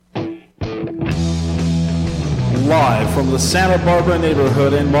Live from the Santa Barbara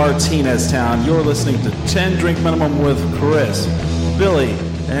neighborhood in Martineztown, you're listening to 10 Drink Minimum with Chris, Billy,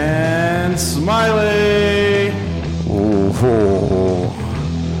 and Smiley. Ooh.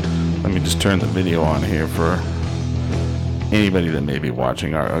 Let me just turn the video on here for anybody that may be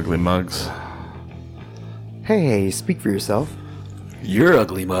watching our ugly mugs. Hey, speak for yourself. You're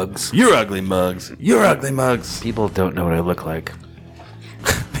ugly mugs. You're ugly mugs. You're ugly mugs. People don't know what I look like.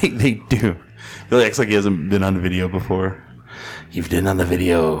 They do. Billy acts like he hasn't been on the video before. You've been on the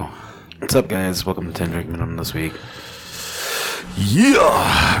video. What's up, guys? Welcome to 10 Drink Minimum this week.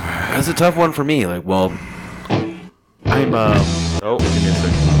 Yeah. That's a tough one for me. I'm Oh, give me a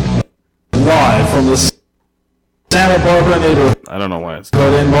second. Live from the Santa Barbara neighborhood I don't know why it's... in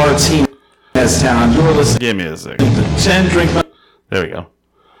Martineztown, you're listening Give me a second. to 10 Drink Minimum. There we go.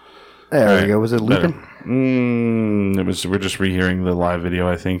 There All we right. go. Was it looping? We're just rehearing the live video,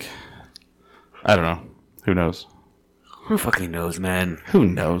 I think. I don't know. Who knows? who fucking knows, man? Who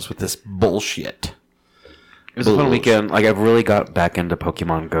knows with this bullshit? It was a fun weekend. I've really got back into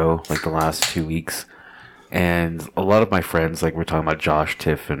Pokemon Go the last 2 weeks, and a lot of my friends, we're talking about Josh,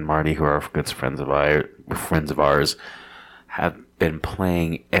 Tiff, and Marty, who are good friends of ours, have been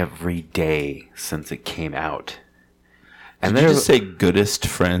playing every day since it came out. And Did they're you just say goodest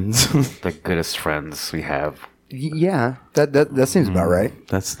friends? the goodest friends we have. Yeah, that seems about right.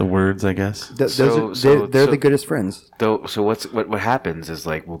 That's the words, I guess. They're the goodest friends. So what happens is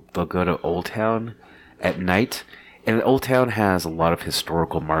they'll go to Old Town at night, and Old Town has a lot of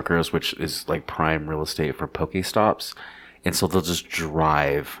historical markers, which is prime real estate for Pokestops, and so they'll just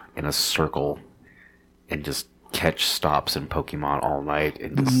drive in a circle and just catch stops in Pokemon all night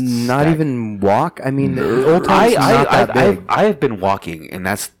and just Not stack. even walk. I mean, Old Town's not that big. I have been walking, and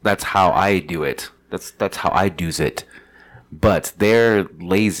that's how I do it. That's how I do's it. But they're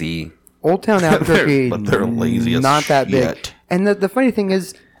lazy. Old Town Albuquerque, but they're lazy as not that big. shit. And the funny thing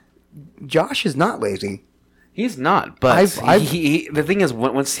is, Josh is not lazy. He's not, but I've- the thing is,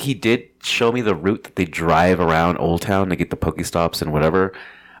 once he did show me the route that they drive around Old Town to get the Pokestops and whatever,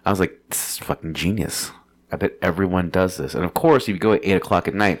 I was like, this is fucking genius. I bet everyone does this. And of course, if you go at 8 o'clock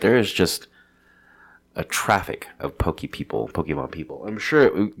at night, there is just a traffic of Pokemon people. I'm sure,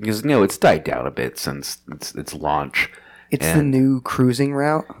 because, it's died down a bit since its launch. It's the And new cruising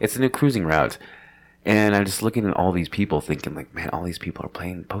route. It's a new cruising route. And I'm just looking at all these people thinking, man, all these people are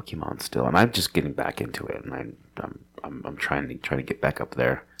playing Pokemon still. And I'm just getting back into it. And I'm trying to get back up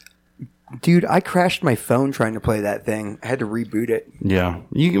there. Dude, I crashed my phone trying to play that thing. I had to reboot it. Yeah.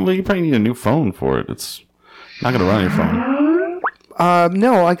 You probably need a new phone for it. It's not going to run on your phone.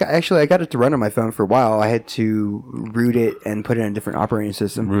 No, I got it to run on my phone for a while. I had to root it and put it in a different operating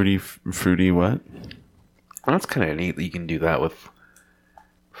system. Rudy, fruity, what? Well, that's kind of neat that you can do that with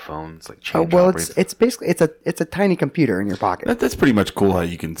phones. It's basically it's a tiny computer in your pocket. That's pretty much cool how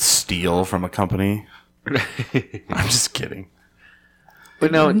you can steal from a company. I'm just kidding.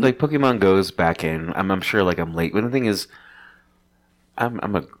 But no, Pokemon Go's back in. I'm sure I'm late. But the thing is, I'm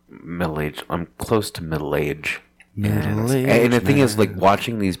a middle age. I'm close to middle age. And the thing is,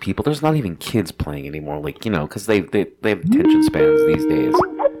 watching these people, there's not even kids playing anymore. Because they have attention spans these days.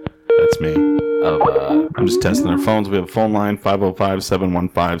 That's me. I'm just testing their phones. We have a phone line,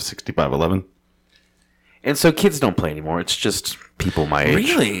 505-715-6511. And so kids don't play anymore. It's just people my age.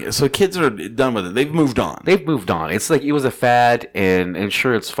 Really? So kids are done with it. They've moved on. They've moved on. It's it was a fad, and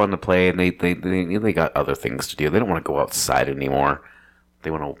sure, it's fun to play, and they got other things to do. They don't want to go outside anymore. They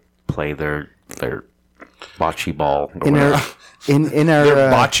want to play their bocce ball. Or In our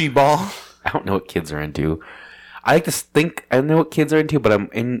Their bocce ball? I don't know what kids are into. I like to think I know what kids are into, but I'm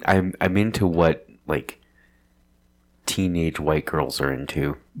into what teenage white girls are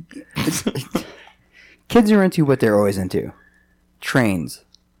into. kids are into what they're always into. Trains.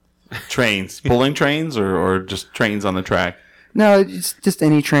 Trains. Pulling trains or just trains on the track? No, it's just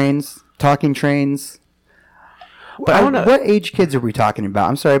any trains. Talking trains. But I don't know. What age kids are we talking about?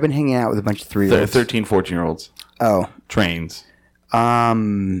 I'm sorry, I've been hanging out with a bunch of 3-year-olds. 13, 14-year-olds. Oh. Trains.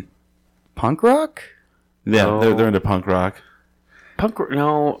 Punk rock? Yeah, No. they're into punk rock.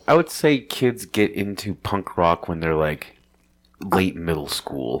 No, I would say kids get into punk rock when they're late middle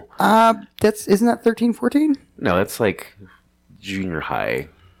school. Isn't that 13, 14? No, that's junior high.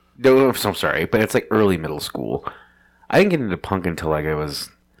 No, I'm sorry, but it's early middle school. I didn't get into punk until I was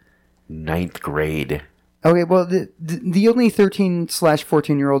 9th grade. Okay, well, the only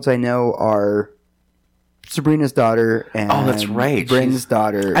 13/14-year-olds I know are Sabrina's daughter and Oh, that's right. Bryn's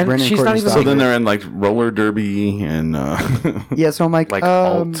daughter. And Bryn and she's not Courtney's even- So daughter. then they're in roller derby and Yeah, so I'm like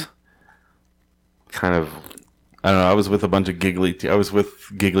Alt. Kind of. I don't know. I was with a bunch of giggly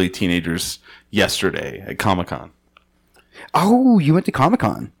teenagers yesterday at Comic-Con. Oh, you went to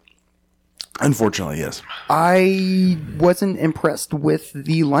Comic-Con. Unfortunately, yes. I wasn't impressed with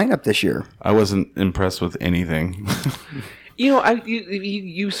the lineup this year. I wasn't impressed with anything. You know,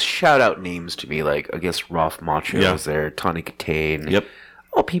 you shout out names to me, like I guess Ralph Macchio was there, Tawny Katane. Yep.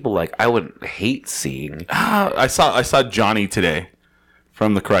 All people like I wouldn't hate seeing. I saw Johnny today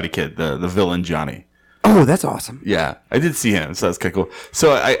from the Karate Kid, the villain Johnny. Oh, that's awesome. Yeah, I did see him, so that's kind of cool.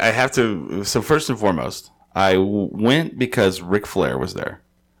 So I have to. So first and foremost, I went because Ric Flair was there,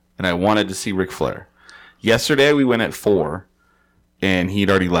 and I wanted to see Ric Flair. Yesterday we went at 4, and he'd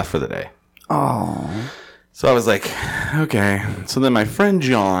already left for the day. Oh. So I was like, okay. So then my friend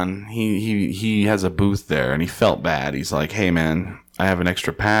John, he has a booth there, and he felt bad. He's like, hey man, I have an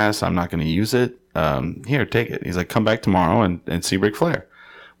extra pass. I'm not going to use it. Here, take it. He's like, come back tomorrow and see Ric Flair.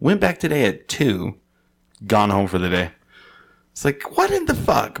 Went back today at 2. Gone home for the day. It's like, what in the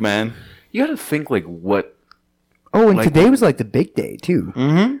fuck, man? You got to think like what. Oh, and today was like the big day too.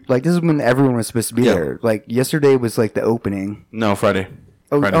 Mm-hmm. Like this is when everyone was supposed to be there. Like yesterday was like the opening. No, Friday.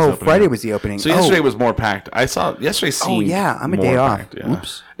 Friday was the opening. So yesterday was more packed. I saw yesterday. Oh yeah, I'm a day off. Packed, yeah.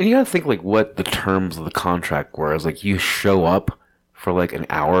 Oops. And you got to think like what the terms of the contract were. It's like you show up for like an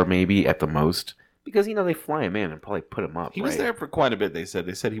hour maybe at the most. Because, you know, they fly him in and probably put him up. He was there for quite a bit, they said.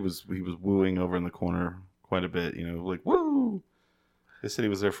 They said he was wooing over in the corner quite a bit, you know, like, woo! They said he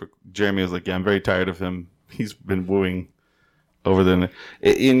was there for... Jeremy was like, yeah, I'm very tired of him. He's been wooing over the... And,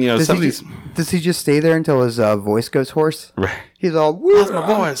 you know, does he just stay there until his voice goes hoarse? Right. He's all, woo! That's my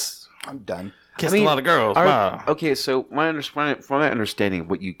voice. I'm done. Kissed a lot of girls. Wow. Okay, so from my understanding,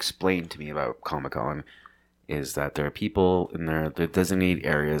 what you explained to me about Comic-Con is that there are people in there that designated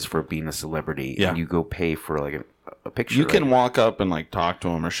areas for being a celebrity, and you go pay for like a picture. You can walk up and like talk to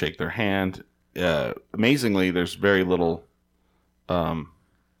them or shake their hand. Amazingly, there's very little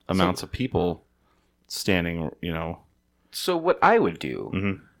amounts of people standing. You know. So what I would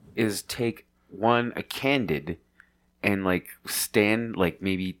do is take a Candid and like stand like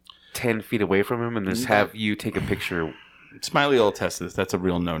maybe 10 feet away from him, and just have you take a picture. Smiley will attest this. That's a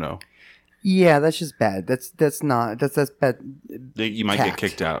real no-no. Yeah, that's just bad. That's bad. You might get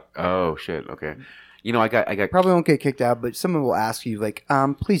kicked out. Oh shit. Okay. You know, I got probably won't get kicked out, but someone will ask you like,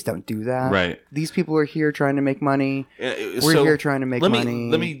 please don't do that. Right. These people are here trying to make money. We're here trying to make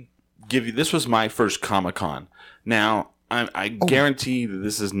money. Let me give you. This was my first Comic-Con. Now I guarantee that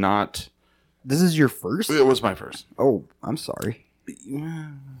this is not. This is your first? It was my first. Oh, I'm sorry.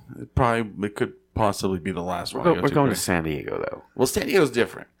 It could possibly be the last one. We're going to San Diego though. Well, San Diego's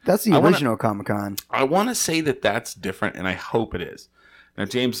different. That's the original Comic-Con. I want to say that that's different, and I hope it is. Now,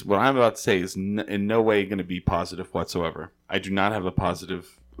 James, what I'm about to say is in no way going to be positive whatsoever. I do not have a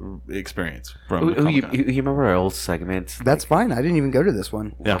positive experience from the Comic-Con. You remember our old segments? That's fine. I didn't even go to this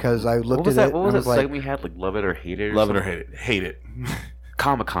one because I looked at it. What was that segment we had? Like Love It or Hate It? Love it or hate it. Hate it.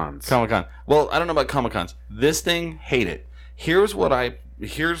 Comic-Cons. Comic-Con. Well, I don't know about Comic-Cons. This thing, hate it. Here's what I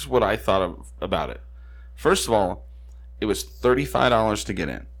thought about it. First of all, it was $35 to get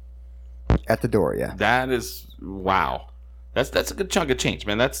in. At the door, yeah. That is wow. That's a good chunk of change,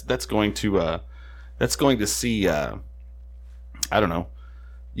 man. That's going to see I don't know.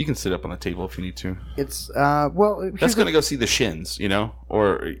 You can sit up on the table if you need to. It's that's going to go see the Shins, you know,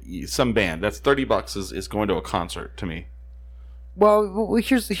 or some band. That's $30 is going to a concert to me. Well,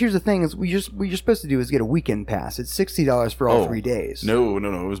 here's the thing: is what you're supposed to do is get a weekend pass. It's $60 for all 3 days. No,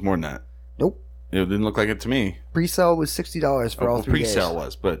 it was more than that. Nope. It didn't look like it to me. Pre-sale was $60 for all 3 days. Pre-sale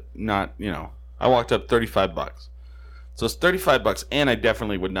was, but not. You know, I walked up $35, so it's $35, and I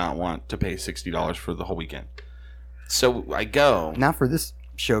definitely would not want to pay $60 for the whole weekend. So I go. Not for this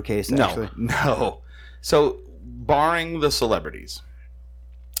showcase, actually. No. So barring the celebrities,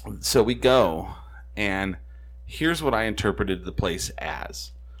 so we go, and here's what I interpreted the place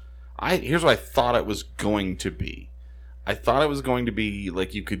as. Here's what I thought it was going to be. I thought it was going to be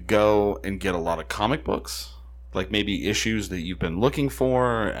like you could go and get a lot of comic books, like maybe issues that you've been looking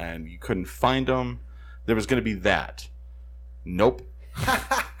for and you couldn't find them. There was going to be that. Nope.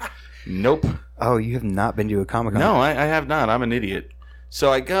 Nope. Oh, you have not been to a Comic-Con? No, I have not. I'm an idiot.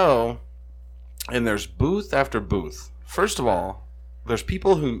 So I go, and there's booth after booth. First of all, there's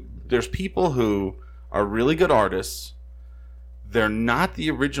people who are really good artists. They're not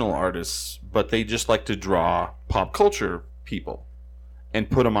the original artists, but they just like to draw pop culture people and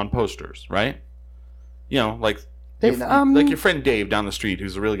put them on posters, right? You know, like your friend Dave down the street,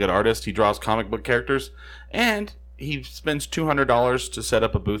 who's a really good artist. He draws comic book characters, and he spends $200 to set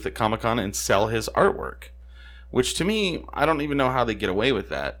up a booth at Comic-Con and sell his artwork. Which to me, I don't even know how they get away with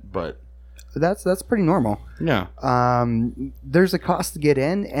that, but That's pretty normal. Yeah. There's a cost to get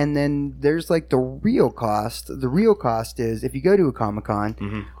in, and then there's like the real cost. The real cost is if you go to a Comic-Con,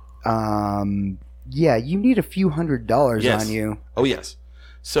 yeah, you need a few $100s Yes. on you. Oh, yes.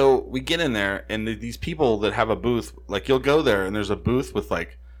 So we get in there, and these people that have a booth, like you'll go there, and there's a booth with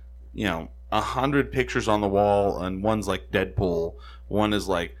like, 100 pictures on the wall, and one's like Deadpool, one is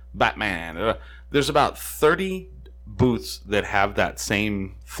like Batman. There's about 30 booths that have that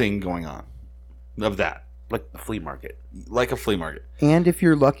same thing going on, of that, Like the flea market. like a flea market. And if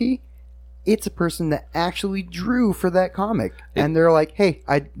you're lucky, it's a person that actually drew for that comic, and they're like, "Hey,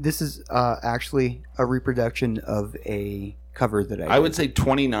 this is actually a reproduction of a cover that I would say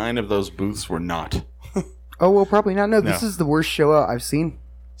 29 of those booths were not. Oh well, probably not. No, this No. is the worst show out I've seen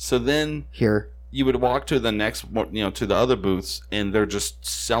So then here. you would walk to the next, to the other booths, and they're just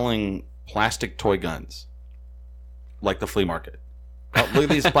selling plastic toy guns, like the flea market. Oh, look at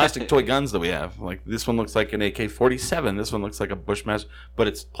these plastic toy guns that we have. Like this one looks like an AK-47. This one looks like a Bushmaster, but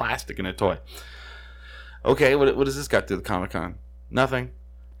it's plastic and a toy. Okay, what does this got to do with Comic-Con? Nothing.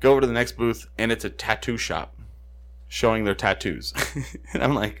 Go over to the next booth, and it's a tattoo shop showing their tattoos. And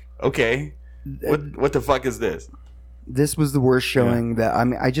I'm like, okay, what the fuck is this? This was the worst showing that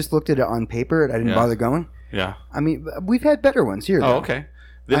I just looked at it on paper and I didn't Yeah. bother going. Yeah. I mean, we've had better ones here. Oh, though. okay.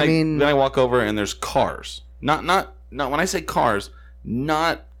 Then I I walk over and there's cars. Not when I say cars,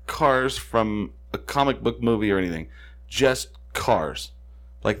 not cars from a comic book movie or anything. Just cars.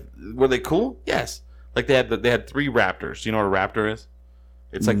 Like, were they cool? Yes. Like they had 3 Raptors. Do you know what a Raptor is?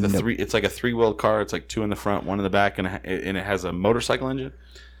 It's like Nope. It's like a 3-wheeled car. It's like 2 in the front, 1 in the back, and it has a motorcycle engine,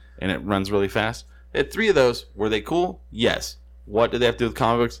 and it runs really fast. They had 3 of those. Were they cool? Yes. What did they have to do with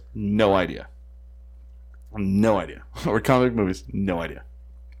comic books? No idea. No idea. Or comic movies? No idea.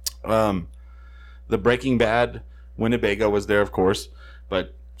 The Breaking Bad Winnebago was there, of course,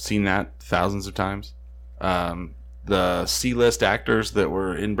 but seen that thousands of times. The C-list actors that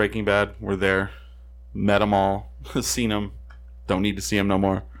were in Breaking Bad were there. Met them all. Seen them. Don't need to see them no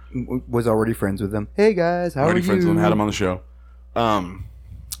more. Was already friends with them. Hey guys, how Already are friends you? with them. Had them on the show.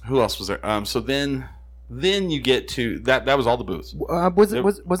 Who else was there? So then you get to that. That was all the booths.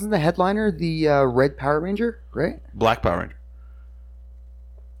 Wasn't the headliner the Red Power Ranger, right? Black Power Ranger.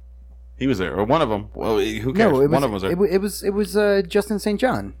 He was there, or one of them. Well, who cares? No, it was, One of them was there. It was Justin St.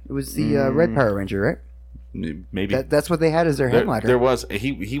 John. It was the Red Power Ranger, right? Maybe That's what they had as their headliner. there was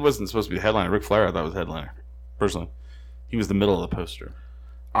he wasn't supposed to be the headliner. Ric Flair, I thought, was the headliner. Personally, he was the middle of the poster.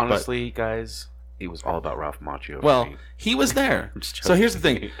 Honestly, guys, it was all about Ralph Macchio. for Well, me. he was there. just So here's the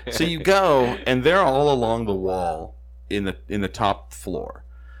joking. thing. So you go, and they're all along the wall in the top floor.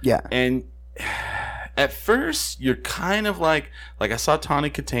 Yeah. And at first, you're kind of like I saw Tawny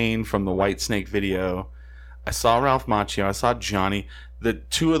Katane from the White Snake video. I saw Ralph Macchio. I saw Johnny. The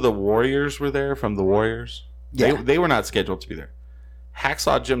 2 of the Warriors were there from the Warriors. Yeah. They were not scheduled to be there.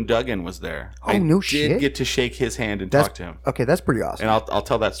 Hacksaw Jim Duggan was there. Oh, no I shit. did get to shake his hand and That's talk to him. okay. That's pretty awesome. And I'll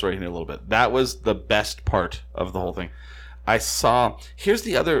tell that story in a little bit. That was the best part of the whole thing. Here's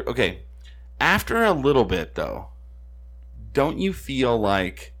the other. Okay, after a little bit though, don't you feel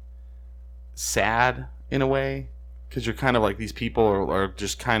like sad in a way? Because you're kind of like, these people are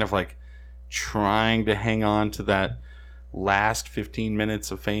just kind of like trying to hang on to that last 15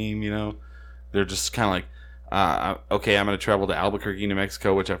 minutes of fame. They're just kind of like, okay, I'm going to travel to Albuquerque, New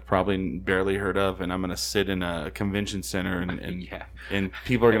Mexico, which I've probably barely heard of, and I'm going to sit in a convention center, and Yeah. and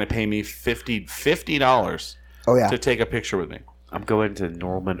people are going to pay me $50 oh yeah. to take a picture with me. I'm going to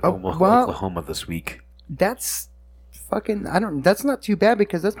Norman, Oh, well- Oklahoma this week. That's fucking. That's not too bad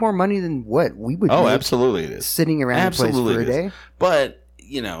because that's more money than what we would. Oh, make absolutely it is. Sitting around the place Absolutely for a it is. day. But,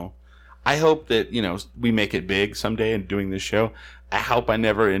 I hope that, we make it big someday in doing this show. I hope I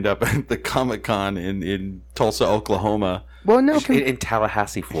never end up at the Comic-Con in Tulsa, Oklahoma, Well, no. In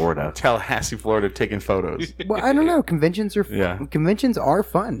Tallahassee, Florida. Tallahassee, Florida, taking photos. Well, I don't know. Conventions are Yeah. Conventions are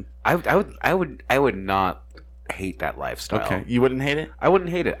fun. I would not hate that lifestyle. Okay. You wouldn't hate it? I wouldn't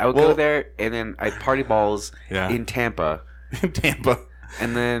hate it. I would Well- go there and then I'd party balls Yeah. in Tampa, Tampa.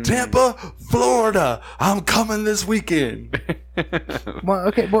 and then Tampa, Florida. I'm coming this weekend. Well,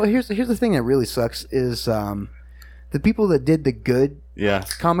 okay. Well, here's the thing that really sucks is the people that did the good Yeah.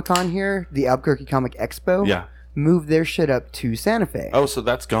 Comic Con here, the Albuquerque Comic Expo, Yeah. moved their shit up to Santa Fe. Oh, so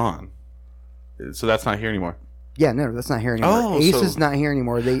that's gone. So that's not here anymore. Yeah, no, that's not here anymore. Oh, Ace so- is not here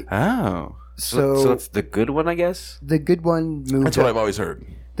anymore. Oh. so it's the good one, I guess. the good one moved. That's what up, I've always heard.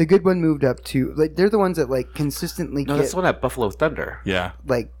 the good one moved up to like they're the ones that like consistently No, get that's the one at Buffalo Thunder. Yeah.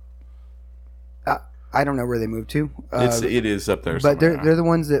 like I don't know where they moved to. It is up there. But somewhere. they're the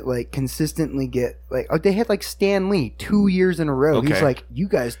ones that like consistently get like they had like Stan Lee 2 years in a row. Okay. He's like, you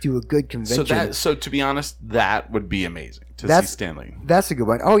guys do a good convention. So to be honest, that would be amazing to see Stanley. That's a good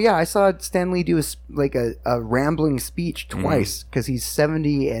one. Oh yeah, I saw Stan Lee do a rambling speech twice because he's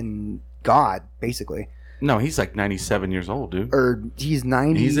 70 and God basically. No, he's like 97 years old, dude. Or he's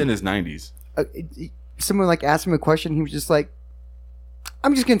 90. He's in his 90s. Someone like asked him a question. He was just like,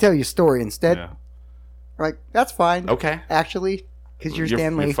 "I'm just gonna tell you a story instead." Yeah. Like that's fine. Okay. Actually, because you're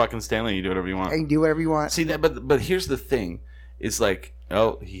Stan Lee. You're fucking Stanley. You do whatever you want. You can do whatever you want. See that, but here's the thing: is like,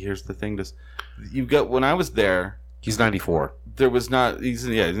 here's the thing. You got when I was there, He's 94. there was not. He's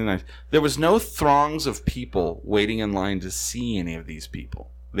nice. There was no throngs of people waiting in line to see any of these people.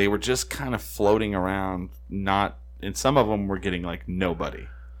 They were just kind of floating around. Not, and some of them were getting like nobody.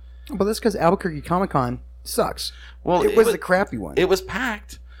 Well, that's because Albuquerque Comic Con sucks. Well, it was the crappy one. It was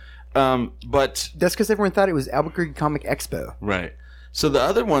packed, but that's because everyone thought it was Albuquerque Comic Expo. right. So the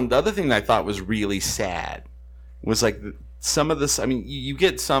other thing that I thought was really sad was like some of this. I mean, you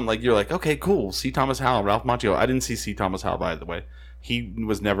get some like you're like, okay, cool. C. Thomas Howell, Ralph Macchio. I didn't see C. Thomas Howell, by the way. He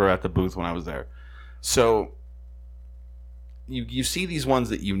was never at the booth when I was there. So you see these ones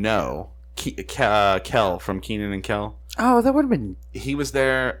that you know. Kel from Kenan and Kel. Oh, that would have been. He was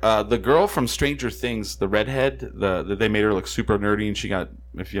there. The girl from Stranger Things, the redhead, they made her look super nerdy, and she got.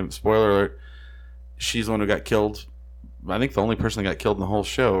 If you have spoiler alert, she's the one who got killed. I think the only person that got killed in the whole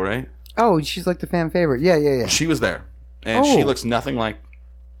show, right? Oh, she's like the fan favorite. Yeah. She was there, and she looks nothing like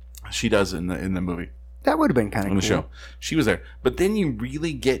she does in the movie. That would have been kind of On cool. the show, she was there. But then you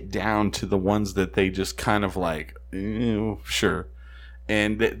really get down to the ones that they just kind of like, sure.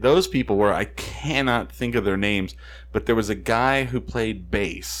 And those people were, I cannot think of their names, but there was a guy who played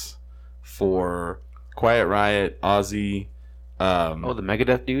bass for Quiet Riot, Ozzy. The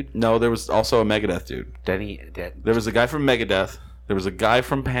Megadeth dude? No, there was also a Megadeth dude. There was a guy from Megadeth. There was a guy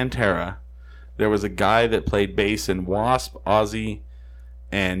from Pantera. There was a guy that played bass in Wasp, Ozzy,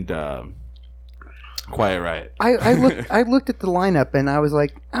 and Quiet Riot. I looked at the lineup and I was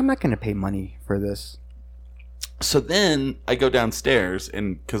like, I'm not going to pay money for this. So then I go downstairs,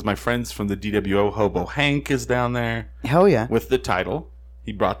 and because my friends from the DWO, Hobo Hank is down there Hell yeah. with the title.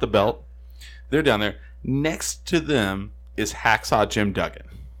 He brought the belt. They're down there. Next to them is Hacksaw Jim Duggan.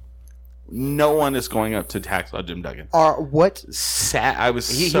 No one is going up to Hacksaw Jim Duggan. What? Sad. I was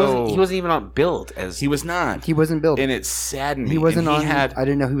He so... wasn't even on build as... He was not. He wasn't built. And it saddened me. He wasn't And on. I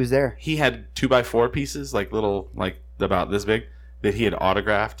didn't know he was there. He had 2x4 pieces, like little, like about this big, that he had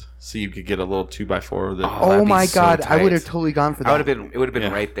autographed, so you could get a little 2x4. That, Oh that'd be my so god, I tight. would have totally gone for that. It would have been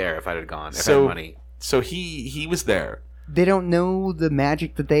Yeah. right there if I'd have gone. If I So- had money. So he was there. They don't know the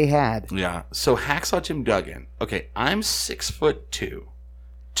magic that they had. Yeah. So Hacksaw Jim Duggan. Okay, I'm 6'2",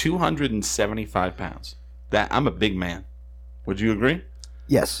 275 pounds. I'm a big man. Would you agree?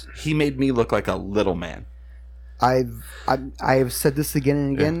 Yes, He made me look like a little man. I have said this again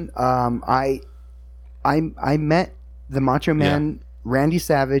and again. I met the Macho Man Randy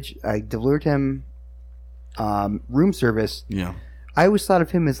Savage. I delivered him room service. Yeah. I always thought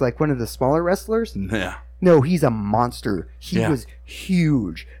of him as like one of the smaller wrestlers. Yeah. No, he's a monster. He Yeah. was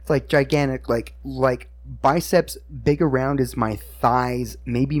huge. It's like gigantic, like biceps big around as my thighs,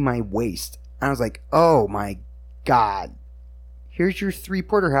 maybe my waist. I was like, oh my god. Here's your 3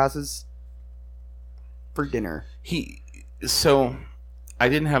 porterhouses for dinner. So I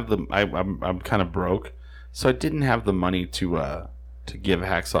didn't have the I'm kind of broke, so I didn't have the money to give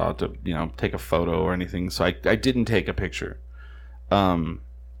Hacksaw to take a photo or anything. So I didn't take a picture. I'm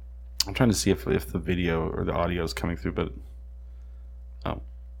trying to see if the video or the audio is coming through, but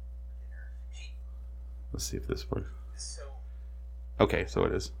let's see if this works. Okay, so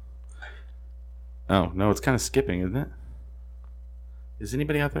it is. Oh no, it's kind of skipping, isn't it? Is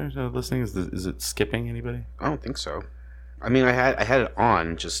anybody out there listening? Is it skipping? Anybody? I don't think so. I mean, I had it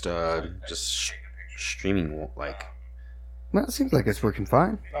on, just streaming like. Well, it seems like it's working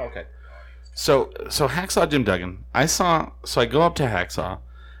fine. Oh, okay. So Hacksaw Jim Duggan. So I go up to Hacksaw,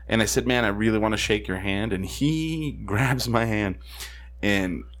 and I said, "Man, I really want to shake your hand." And he grabs my hand,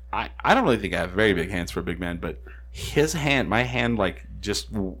 and I don't really think I have very big hands for a big man, but his hand, my hand, like just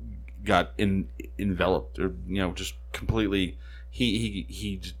got enveloped, or just completely.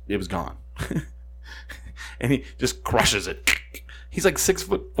 It was gone, and he just crushes it. He's like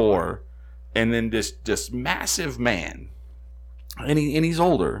 6'4", and then this massive man. And he's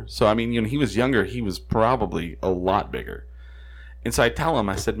older, so I mean, he was younger. He was probably a lot bigger. And so I tell him,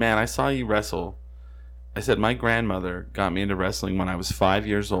 I said, "Man, I saw you wrestle." I said, "My grandmother got me into wrestling when I was 5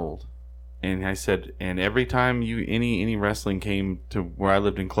 years old, And I said, and every time any wrestling came to where I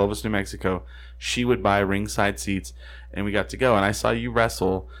lived in Clovis, New Mexico, she would buy ringside seats, and we got to go. And I saw you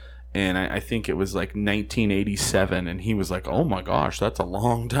wrestle, and I think it was like 1987, and he was like, "Oh my gosh, that's a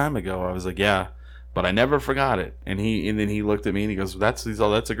long time ago." I was like, "Yeah, but I never forgot it." And then he looked at me and he goes, "That's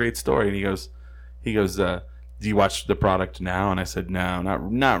a great story." And he goes, "Do you watch the product now?" And I said, "No,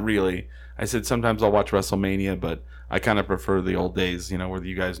 not really." I said, "Sometimes I'll watch WrestleMania, but I kind of prefer the old days, with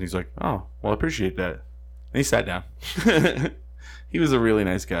you guys." And he's like, "Oh, well, I appreciate that." And he sat down. He was a really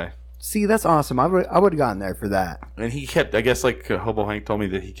nice guy. See, that's awesome. I would have gotten there for that. And he kept, I guess, like Hobo Hank told me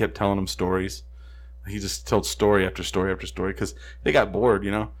that he kept telling him stories. He just told story after story after story because they got bored,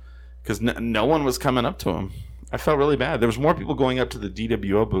 because no one was coming up to him. I felt really bad. There was more people going up to the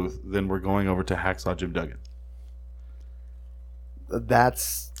DWO booth than were going over to Hacksaw Jim Duggan.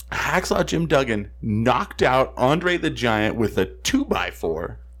 That's... Hacksaw Jim Duggan knocked out Andre the Giant with a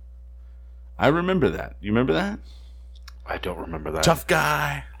 2x4. I remember that. You remember that? I don't remember that. Tough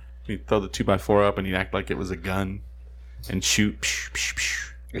guy. He'd throw the 2x4 up and he'd act like it was a gun and shoot. Psh, psh,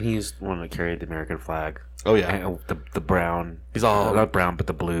 psh. And he was the one that carried the American flag. Oh, yeah. And the brown. He's all... Not brown, but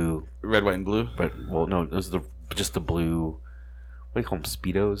the blue. Red, white, and blue? But, well, no, it was just the blue... What do you call them?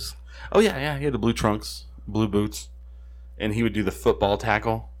 Speedos? Oh, yeah. He had the blue trunks, blue boots. And he would do the football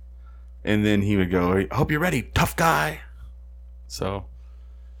tackle. And then he would go, "I hope you're ready, tough guy." So...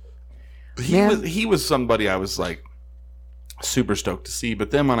 He was somebody I was, like, super stoked to see.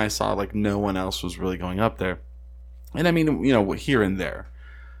 But then when I saw, like, no one else was really going up there... And I mean, here and there.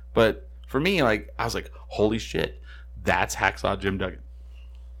 But for me, like, I was like, holy shit, that's Hacksaw Jim Duggan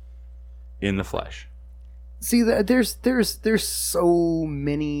in the flesh. See, there's so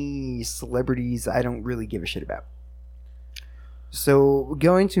many celebrities I don't really give a shit about. So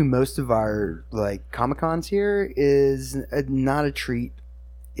going to most of our like Comic-Cons here is not a treat.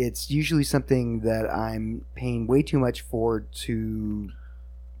 It's usually something that I'm paying way too much for to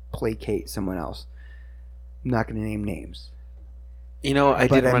placate someone else. I'm not going to name names. I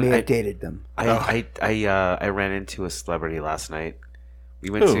dated them. I ran into a celebrity last night.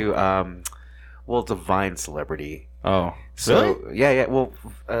 We went to it's a Vine celebrity. Oh, so really? Yeah. Well,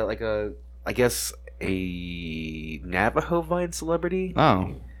 I guess a Navajo Vine celebrity.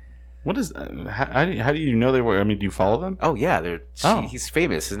 Oh, what is? How do you know they were? I mean, do you follow them? Oh yeah, he's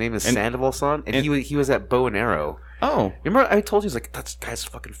famous. His name is Sandoval-san, and he was at Bow and Arrow. Oh, remember I told you, he's like, that guy's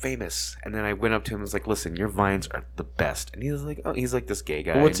fucking famous. And then I went up to him and was like, "Listen, your vines are the best." And he was like, "Oh," he's like this gay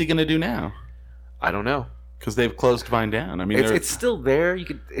guy. Well, what's he gonna do now? I don't know. Because they've closed Vine down. I mean, it's still there. You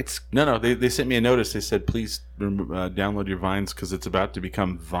could. It's no. They sent me a notice. They said, "Please download your Vines because it's about to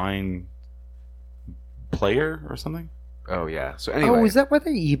become Vine Player or something." Oh yeah. So anyway. Oh, is that why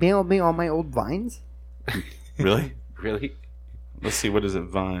they emailed me all my old Vines? Really? Really? Let's see. What is it?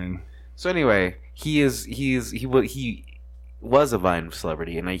 Vine. So anyway, he was a Vine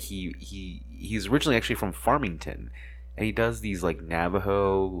celebrity, and he's originally actually from Farmington, and he does these like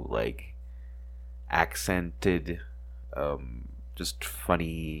Navajo like accented, just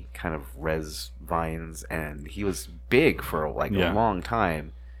funny kind of res vines, and he was big for a long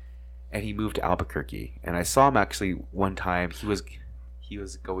time, and he moved to Albuquerque, and I saw him actually one time. He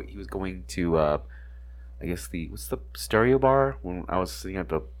was going to I guess what's the Stereo Bar when I was sitting at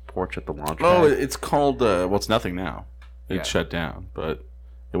the porch at the launch pad. Oh, it's called it's nothing now. It's shut down, but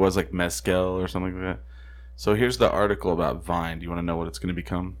it was like Mezcal or something like that. So here's the article about Vine. Do you want to know what it's going to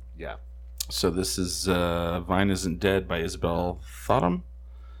become? Yeah. So this is Vine Isn't Dead by Isabel Thotham.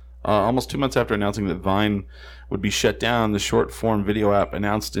 Almost 2 months after announcing that Vine would be shut down, the short-form video app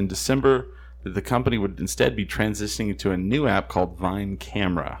announced in December that the company would instead be transitioning to a new app called Vine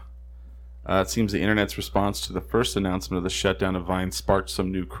Camera. It seems the internet's response to the first announcement of the shutdown of Vine sparked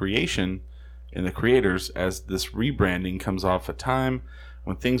some new creation in the creators, as this rebranding comes off a time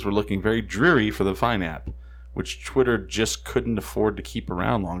when things were looking very dreary for the Vine app, which Twitter just couldn't afford to keep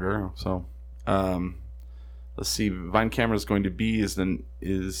around longer. So, let's see. Vine Camera is going to be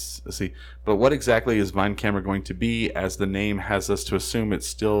let's see. But what exactly is Vine Camera going to be? As the name has us to assume it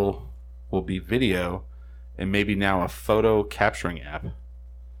still will be video, and maybe now a photo capturing app.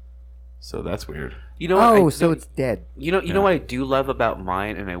 So that's weird. It's dead. You know what I do love about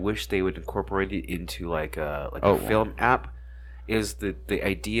Vine, and I wish they would incorporate it into like a film app, is the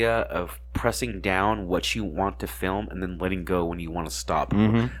idea of pressing down what you want to film and then letting go when you want to stop.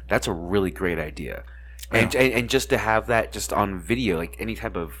 Mm-hmm. That's a really great idea. And just to have that just on video, like any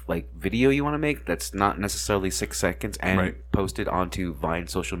type of like video you want to make that's not necessarily 6 seconds and posted onto Vine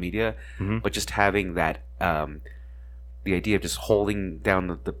social media, but just having that the idea of just holding down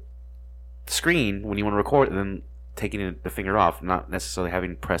the screen when you want to record and then taking the finger off, not necessarily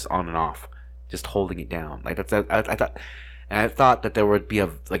having to press on and off, just holding it down. Like I thought that there would be a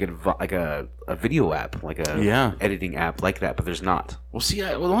video app, like a Yeah. editing app like that, but there's not. Well, see,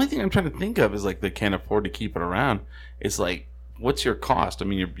 the only thing I'm trying to think of is like they can't afford to keep it around. It's like, what's your cost? I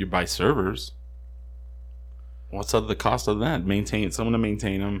mean, you buy servers. What's the cost of that? Someone to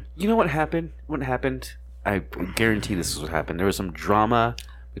maintain them. You know what happened? What happened? I guarantee this is what happened. There was some drama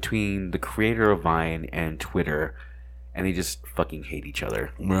between the creator of Vine and Twitter, and they just fucking hate each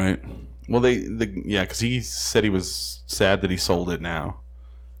other. Right. Well, because he said he was sad that he sold it now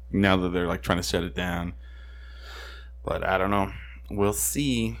that they're like trying to shut it down. But I don't know. We'll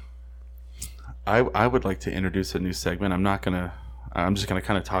see. I would like to introduce a new segment. I'm just gonna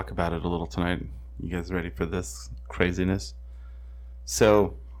kind of talk about it a little tonight. You guys ready for this craziness?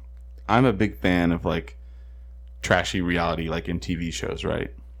 So, I'm a big fan of like trashy reality, like MTV shows,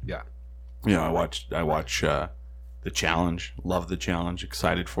 right? Yeah. You know, I watch The Challenge. Love The Challenge.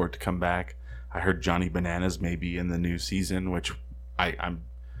 Excited for it to come back. I heard Johnny Bananas may be in the new season, which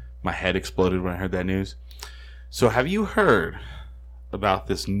my head exploded when I heard that news. So have you heard about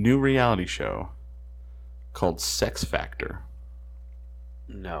this new reality show called Sex Factor?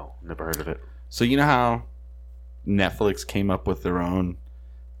 No, never heard of it. So you know how Netflix came up with their own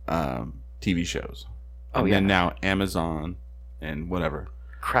TV shows? Oh, and yeah. then now Amazon and whatever.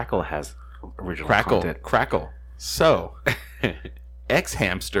 Crackle has original content. Crackle. So,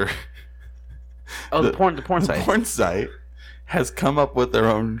 X-Hamster, Oh, the porn site. the porn site, has come up with their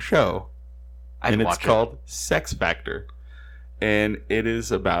own show. I'd And it's watch it. called Sex Factor. And it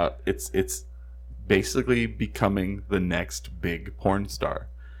is about, it's basically becoming the next big porn star.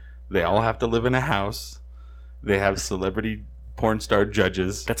 They all have to live in a house. They have celebrity porn star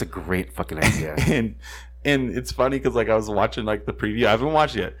judges. That's a great fucking idea. And it's funny because like I was watching like the preview. I haven't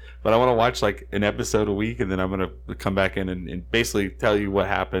watched it yet, but I want to watch like an episode a week, and then I'm gonna come back in and basically tell you what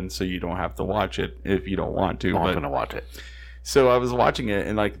happened, so you don't have to watch it if you don't want to. No, I'm But gonna watch it. so I was watching it,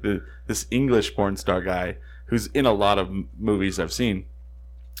 and like this English porn star guy who's in a lot of movies I've seen.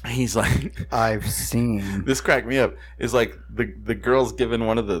 He's like, I've seen. this cracked me up. Is like the girl's given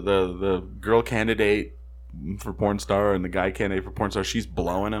one of the girl candidate for porn star and the guy candidate for porn star. She's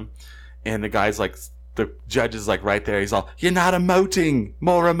blowing him, and the guy's like, the judge is like right there. He's all, "You're not emoting,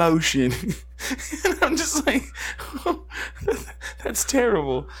 more emotion." And I'm just like, that's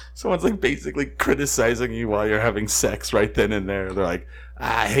terrible. Someone's like basically criticizing you while you're having sex right then and there. They're like,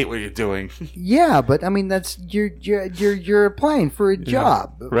 "I hate what you're doing." Yeah, but I mean that's you're applying for a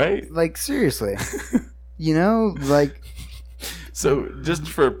job, right? Like seriously, you know, like So just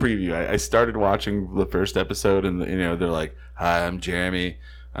for a preview, I started watching the first episode, and they're like, "Hi, I'm Jeremy.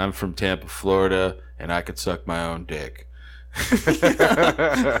 I'm from Tampa, Florida, and I could suck my own dick."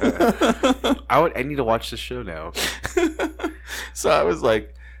 I need to watch this show now. So I was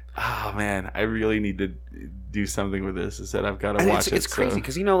like, "Oh man, I really need to do something with this." I said, "I've got to And watch it." it's crazy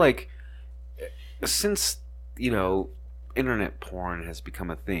because like since internet porn has become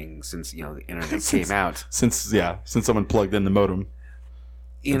a thing, since the internet came out. Since someone plugged in the modem.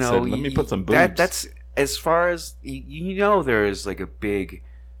 And said, "Let me put some boobs." That's as far as there is like a big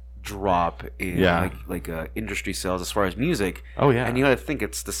drop in like industry sales as far as music. Oh yeah, and you got to think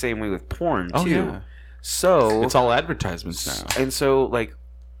it's the same way with porn too. Oh, yeah. So it's all advertisements now. And so like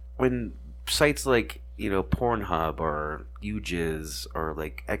when sites like Pornhub or UJizz or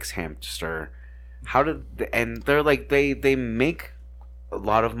like X-Hamster, they're like they make a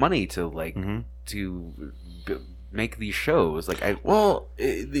lot of money to like to make these shows like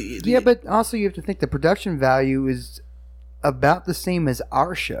yeah, but also you have to think the production value is about the same as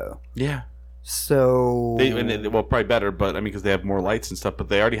our show. Yeah. So well, probably better, but I mean, because they have more lights and stuff, but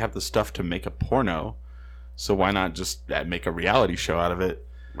they already have the stuff to make a porno, so why not just make a reality show out of it?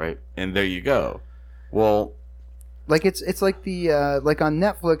 Right. And there you go. Well, like it's like the like on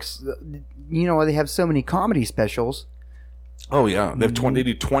Netflix, they have so many comedy specials. Oh yeah, they have 20.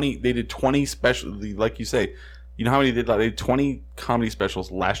 They did 20 special, like you say. You know how many they did 20 comedy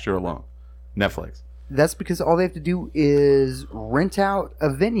specials last year alone. Netflix. That's because all they have to do is rent out a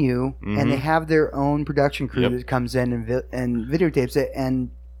venue, and they have their own production crew that comes in and videotapes it. And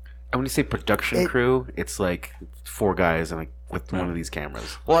when you say production crew, it's like 4 guys and like with one of these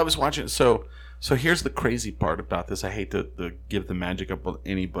cameras. Well, I was watching. So here's the crazy part about this. I hate to give the magic up with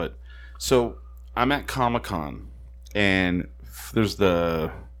any, but so I'm at Comic-Con, and there's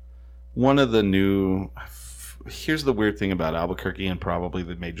one of the new. Here's the weird thing about Albuquerque and probably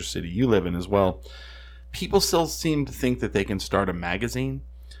the major city you live in as well. People still seem to think that they can start a magazine,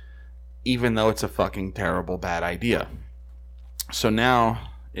 even though it's a fucking terrible, bad idea. So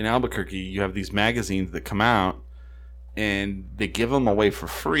now in Albuquerque, you have these magazines that come out and they give them away for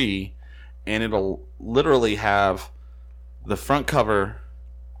free, and it'll literally have the front cover,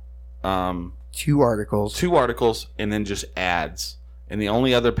 2 articles. 2 articles, and then just ads. And the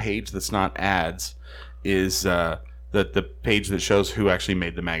only other page that's not ads is the page that shows who actually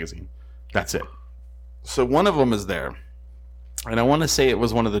made the magazine. That's it. So one of them is there, and I want to say it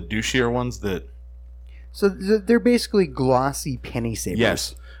was one of the douchier ones that. So they're basically glossy penny savers.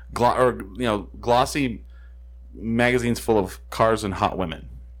 Yes, glossy magazines full of cars and hot women.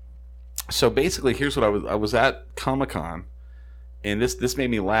 So basically, here's what I was at Comic-Con, and this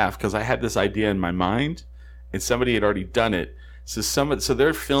made me laugh because I had this idea in my mind, and somebody had already done it. So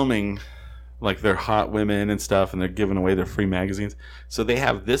they're filming like their hot women and stuff, and they're giving away their free magazines. So they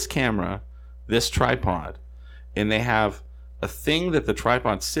have this camera, this tripod, and they have a thing that the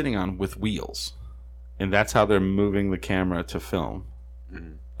tripod's sitting on with wheels, and that's how they're moving the camera to film,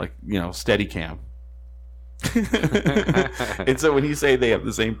 like steady cam. And so when you say they have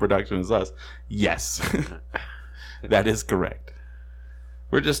the same production as us, yes, that is correct.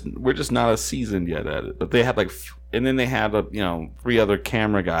 We're just not as seasoned yet at it. But they had and then they had 3 other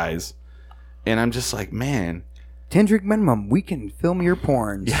camera guys, and I'm just like, man, 10 drink minimum. We can film your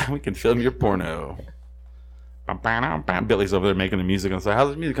porns. Yeah, we can film your porno. Billy's over there making the music on the side.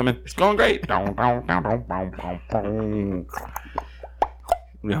 How's the music coming? It's going great.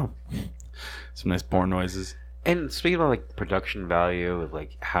 Some nice porn noises. And speaking of like production value,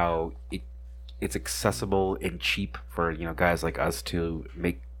 like how it's accessible and cheap for guys like us to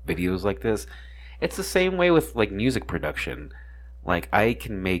make videos like this, it's the same way with like music production. Like I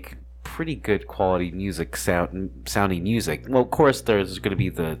can make pretty good quality music, sounding music. Well, of course, there's going to be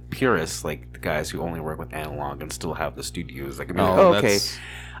the purists, like the guys who only work with analog and still have the studios. Like, okay,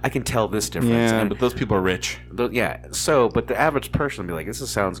 I can tell this difference. Yeah, but those people are rich. But the average person will be like, "This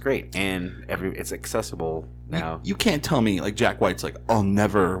sounds great," and it's accessible now. You can't tell me like Jack White's like, "I'll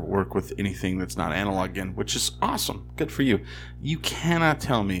never work with anything that's not analog again," which is awesome. Good for you. You cannot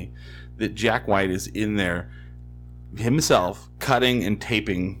tell me that Jack White is in there himself cutting and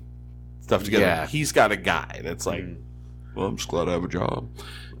taping stuff together. Yeah. He's got a guy that's like, well, I'm just glad I have a job.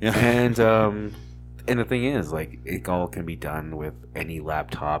 Yeah. And the thing is, like, it all can be done with any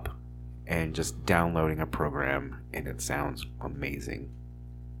laptop and just downloading a program, and it sounds amazing.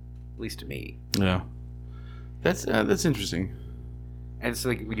 At least to me. Yeah. That's interesting. And it's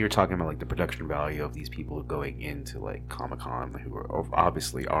like when you're talking about like the production value of these people going into like Comic-Con, who are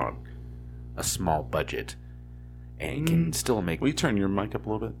obviously on a small budget and can still make. Will you turn your mic up a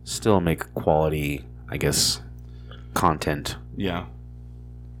little bit? Still make quality, I guess, content. Yeah.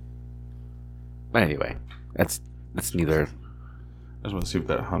 But anyway, that's neither. I just want to see what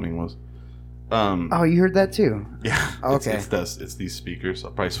that humming was. Oh, you heard that too? Yeah. Okay. It's these speakers.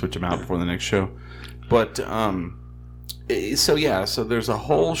 I'll probably switch them out before the next show. But so there's a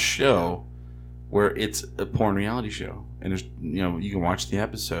whole show where it's a porn reality show, and there's you can watch the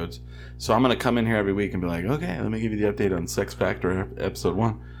episodes. So I'm gonna come in here every week and be like, okay, let me give you the update on Sex Factor episode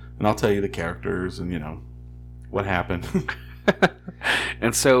 1, and I'll tell you the characters and what happened.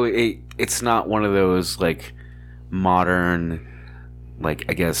 And so it's not one of those like modern, like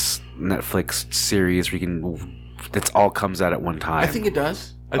I guess Netflix series where that all comes out at one time. I think it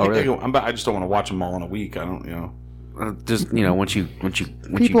does. I just don't want to watch them all in a week. I don't, Just once you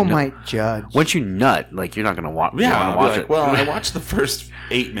people might judge. Once you nut, like you're not gonna watch. Yeah, watch like, it. Well, I watched the first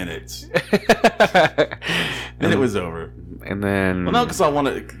 8 minutes, and it was over. And then, well, no, because I want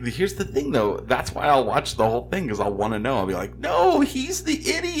to. Here's the thing, though. That's why I'll watch the whole thing because I want to know. I'll be like, no, he's the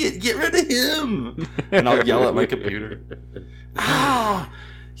idiot. Get rid of him. And I'll yell at my computer.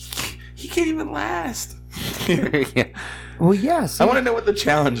 He can't even last. Yeah. Well, yes. I want to know what the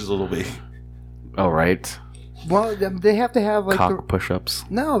challenges will be. Oh, right. Well, they have to have like cock push-ups.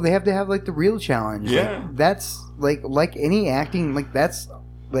 No, they have to have like the real challenge. Yeah, like, that's like any acting. Like that's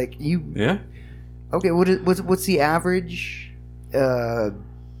like you. Yeah. Okay, what's the average? 10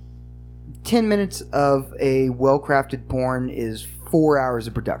 minutes of a well-crafted porn is 4 hours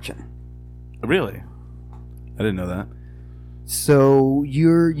of production. Really? I didn't know that. So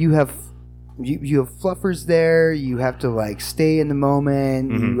you have fluffers there. You have to like stay in the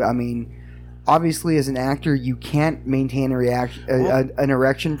moment. Mm-hmm. Obviously, as an actor, you can't maintain an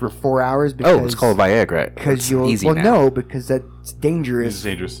erection for 4 hours because it's called Viagra. Because because that's dangerous. It's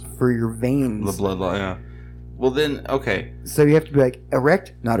dangerous for your veins. The blood, yeah. Well, then, okay. So you have to be like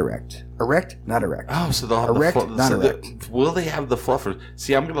erect, not erect, erect, not erect. Oh, so they'll have erect, not erect. Will they have the fluffers?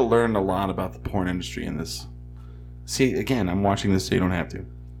 See, I'm going to learn a lot about the porn industry in this. See, again, I'm watching this so you don't have to.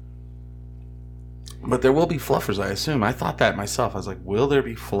 But there will be fluffers, I assume. I thought that myself. I was like, will there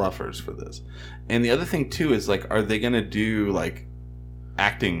be fluffers for this? And the other thing, too, is, like, are they going to do, like,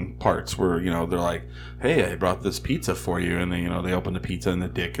 acting parts where, you know, they're like, hey, I brought this pizza for you. And then, you know, they open the pizza and the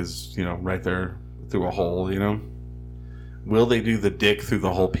dick is, you know, right there through a hole, you know? Will they do the dick through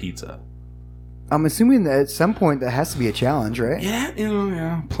the whole pizza? I'm assuming that at some point that has to be a challenge, right? Yeah, you know,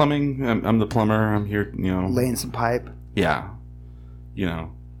 yeah. Plumbing. I'm the plumber. I'm here, you know. Laying some pipe. Yeah. You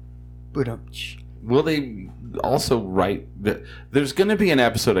know. But Will they also write that? There's going to be an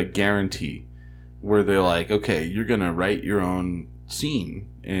episode, I guarantee, where they're like, okay, you're going to write your own scene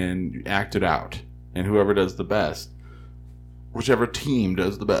and act it out. And whoever does the best, whichever team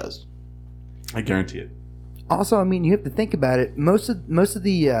does the best, I guarantee it. Also, I mean, you have to think about it. Most of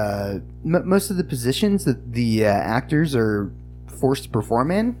the positions that the actors are forced to perform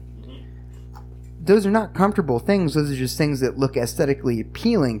in, those are not comfortable things. Those are just things that look aesthetically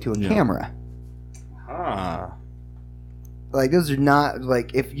appealing to a camera. Ah. Like, those are not,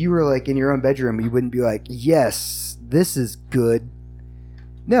 like, if you were, like, in your own bedroom, you wouldn't be like, yes, this is good.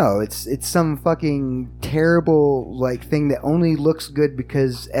 No, it's some fucking terrible, like, thing that only looks good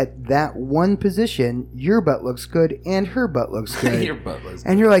because at that one position, your butt looks good and her butt looks good. Your butt looks good.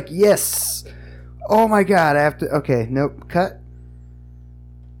 And you're like, yes. Oh my god, I have to, okay, nope, cut.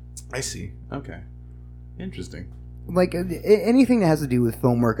 I see. Okay. Interesting. Like, anything that has to do with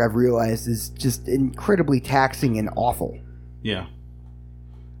film work, I've realized, is just incredibly taxing and awful. Yeah.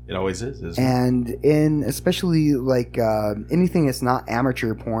 It always is, isn't it? And in especially, like, anything that's not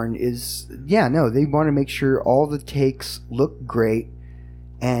amateur porn is, yeah, no, they want to make sure all the takes look great,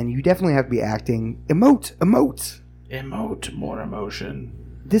 and you definitely have to be acting. Emote! Emote, more emotion.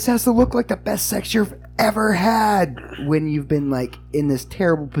 This has to look like the best sex you've ever had when you've been, like, in this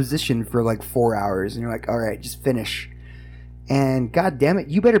terrible position for, like, 4 hours, and you're like, alright, just finish. And, god damn it,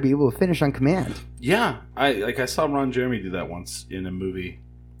 you better be able to finish on command. Yeah. I saw Ron Jeremy do that once in a movie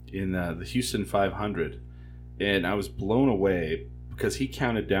in the Houston 500, and I was blown away because he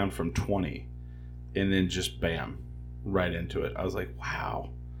counted down from 20 and then just bam, right into it. I was like, wow,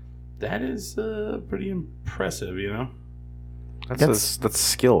 that is pretty impressive, you know? That's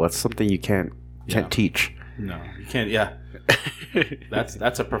skill. That's something you can't teach. No, you can't. Yeah,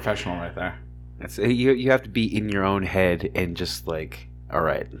 that's a professional right there. That's you have to be in your own head and just like, all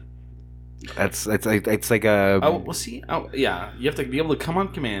right. It's like a. Oh, well, see, yeah, you have to be able to come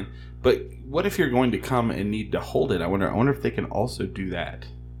on command. But what if you're going to come and need to hold it? I wonder if they can also do that.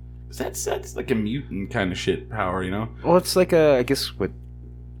 'Cause that's like a mutant kind of shit power, you know? Well, it's like I guess what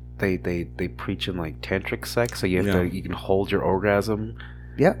they preach in like tantric sex. So you have you can hold your orgasm.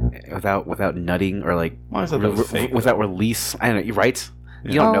 Yeah. Without nutting or like Well, I thought that was fake, without release. I don't know. You're right.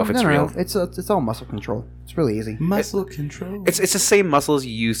 You don't know if it's real. It's all muscle control. It's really easy. Muscle control. It's the same muscles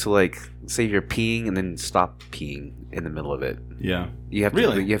you use to like say you're peeing and then stop peeing in the middle of it. Yeah. You have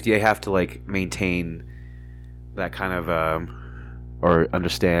to you have to like maintain that kind of or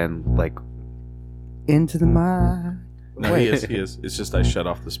understand like into the mind. No, he is. It's just I shut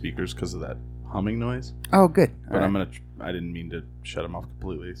off the speakers because of that humming noise. Oh, good. But All right. I didn't mean to shut them off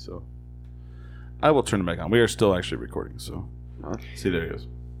completely, so I will turn them back on. We are still actually recording, so see, there he goes.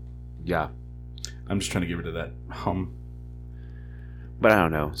 Yeah. I'm just trying to get rid of that hum. But I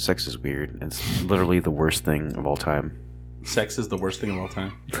don't know. Sex is weird. It's literally the worst thing of all time. Sex is the worst thing of all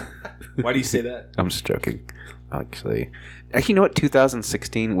time. Why do you say that? I'm just joking. Actually, you know what?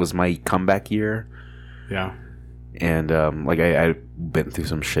 2016 was my comeback year. Yeah. And like I'd been through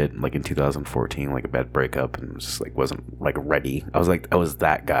some shit like in 2014, like a bad breakup, and just like wasn't like ready. I was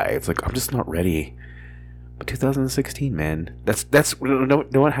that guy. It's like I'm just not ready. But 2016, man, that's know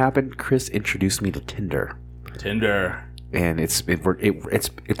what happened? Chris introduced me to Tinder. And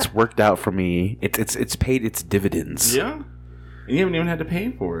it's worked out for me. It's paid its dividends. Yeah. And you haven't even had to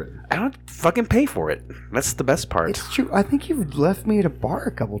pay for it. I don't fucking pay for it. That's the best part. It's true. I think you've left me at a bar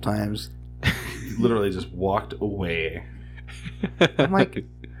a couple times. Literally just walked away. I'm like,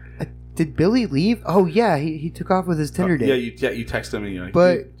 did Billy leave? Oh yeah, he took off with his Tinder date. You text him and you're like,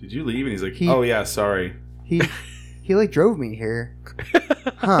 but did you leave? And he's like, oh yeah, sorry. He like drove me here.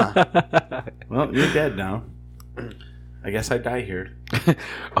 Huh. Well, you're dead now. I guess I die here.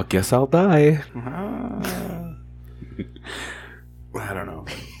 I guess I'll die. I don't know.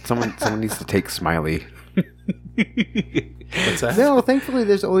 Someone needs to take Smiley. What's that? No, thankfully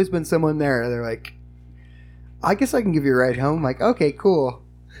there's always been someone there. They're like, I guess I can give you a ride home. I'm like, okay, cool.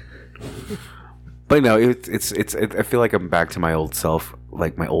 But no, it's I feel like I'm back to my old self,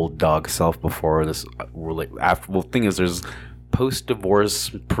 like my old dog self before this. After, well, thing is, there's post divorce,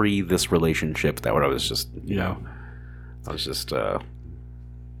 pre this relationship. That what I was just, you know, I was just a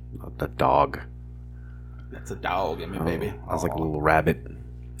dog. That's a dog in me, baby. I was like a little rabbit.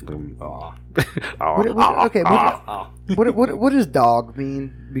 Aw. What does dog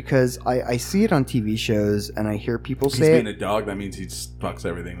mean? Because I see it on TV shows and I hear people He's say being a dog. That means he just fucks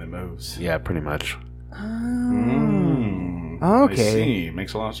everything that moves. Yeah, pretty much. Okay. I see.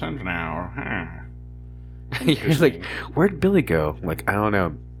 Makes a lot of sense now. Huh. You're like, where'd Billy go? Like, I don't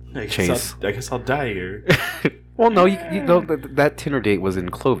know. Chase. I guess I'll die here. Well, no, you know that Tinder date was in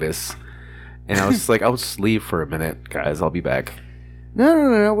Clovis, and I was like, I'll just leave for a minute, guys. I'll be back.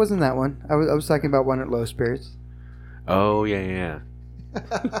 No, it wasn't that one. I was talking about one at Low Spirits. Oh yeah.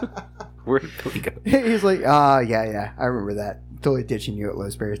 Where'd Billy go? He's like, yeah, I remember that. Totally ditching you at Low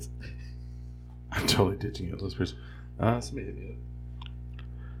Spirits. I'm totally ditching it. Listeners. Somebody hit me up.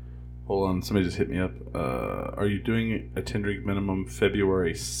 Hold on, somebody just hit me up. Are you doing a 10 drink minimum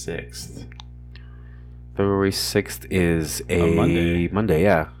February 6th? February 6th is a Monday.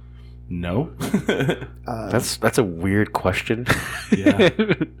 Yeah. No. That's a weird question. Yeah.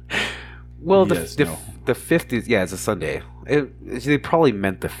 Well, Yes, the no. 5th is it's a Sunday. They probably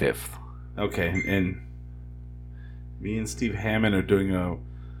meant the 5th. Okay, and me and Steve Hammond are doing a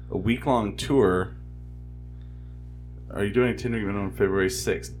week-long tour. Are you doing a 10 drink minimum February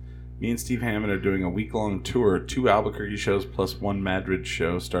 6th? Me and Steve Hammond are doing a week-long tour, 2 Albuquerque shows plus 1 Madrid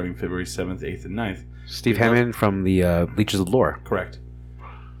show starting February 7th, 8th, and 9th. Steve Hammond from the Leeches of Lore. Correct.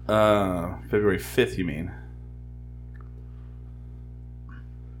 February 5th, you mean?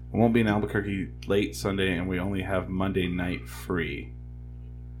 We won't be in Albuquerque late Sunday, and we only have Monday night free.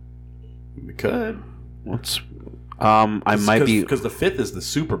 We could. I might be... Because the 5th is the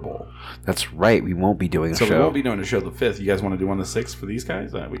Super Bowl. That's right. We won't be doing a show. So we won't be doing a show the 5th. You guys want to do one the 6th for these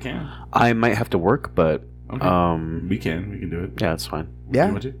guys? We can. I might have to work, but... Okay. We can do it. Yeah, it's fine. Yeah.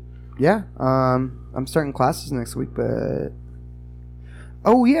 You want to? Yeah. I'm starting classes next week, but...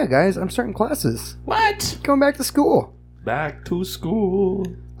 Oh, yeah, guys. I'm starting classes. What? Going back to school. Back to school.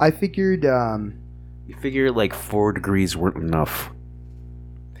 I figured... You figure like 4 degrees weren't enough.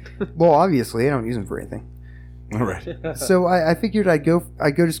 Well, obviously, I don't use them for anything. All right. So I figured I'd go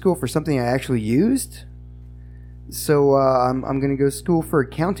to school for something I actually used. So I'm going to go to school for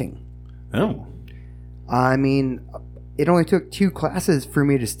accounting. Oh. I mean, it only took 2 classes for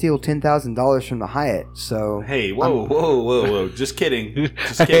me to steal $10,000 from the Hyatt. So Hey, whoa. Just kidding.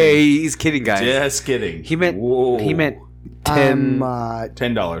 Just kidding. Hey, he's kidding, guys. Just kidding. He meant Whoa. 10.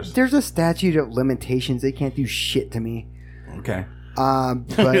 $10. There's a statute of limitations. They can't do shit to me. Okay.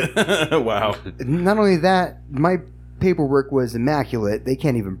 But Wow. not only that, my paperwork was immaculate. They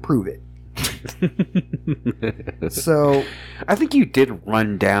can't even prove it. So I think you did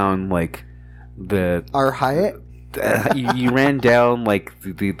run down like our Hyatt. You ran down like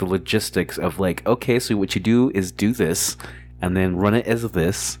the logistics of like, okay, so what you do is do this, and then run it as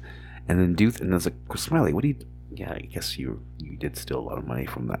this, and then and it's like, Smiley, what do you? Yeah, I guess you did steal a lot of money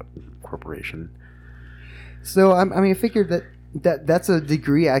from that corporation. So I figured that's a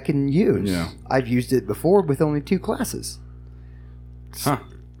degree I can use. Yeah. I've used it before with only 2 classes. Huh.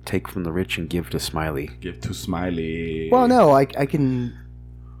 Take from the rich and give to Smiley. Give to Smiley. Well, no, I can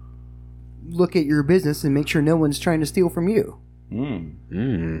look at your business and make sure no one's trying to steal from you. You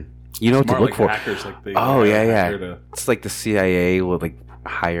know what to Smart look like for. Hackers, like they Yeah. It's like the CIA will like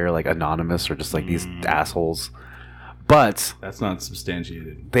hire like Anonymous or just like these assholes. But That's not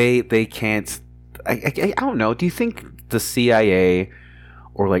substantiated. they can't. I don't know. Do you think the CIA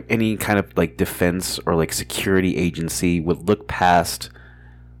or like any kind of like defense or like security agency would look past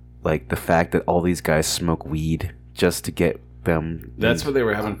like the fact that all these guys smoke weed just to get them? That's where they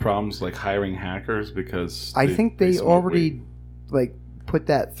were having problems, like hiring hackers because I think they smoke already weed. like put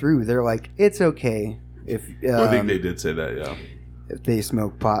that through. They're like, it's okay if I think they did say that, yeah. if they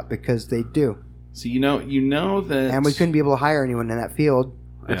smoke pot because they do, So you know that, and we couldn't be able to hire anyone in that field.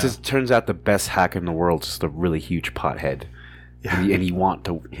 It just turns out the best hacker in the world is just a really huge pothead. Yeah. And you want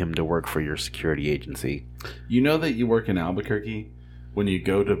him to work for your security agency. You know that you work in Albuquerque when you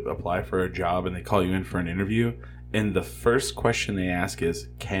go to apply for a job and they call you in for an interview, and the first question they ask is,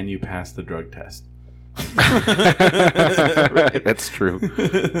 "Can you pass the drug test?" Right, that's true.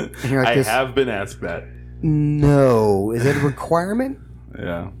 You're like, I have been asked that. No, is it a requirement?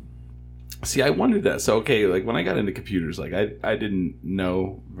 Yeah. See, I wondered that. So, okay, like when I got into computers, like I didn't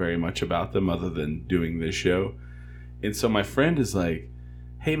know very much about them other than doing this show. And so my friend is like,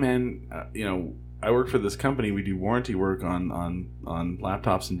 "Hey, man, I work for this company. We do warranty work on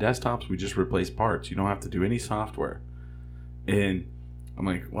laptops and desktops. We just replace parts. You don't have to do any software." And I'm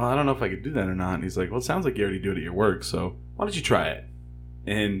like, "Well, I don't know if I could do that or not." And he's like, "Well, it sounds like you already do it at your work. So why don't you try it?"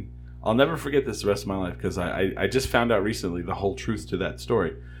 And I'll never forget this the rest of my life because I just found out recently the whole truth to that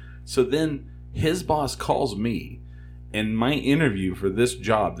story. So then His boss calls me, and my interview for this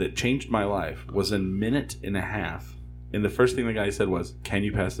job that changed my life was a minute and a half. And the first thing the guy said was, "Can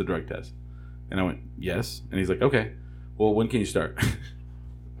you pass the drug test?" And I went, "Yes." And he's like, "Okay, well, when can you start?"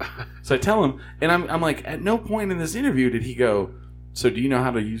 So I tell him, and I'm like, at no point in this interview did he go, "So do you know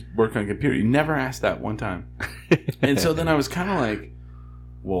how to work on a computer?" He never asked that one time. And so then I was kind of like,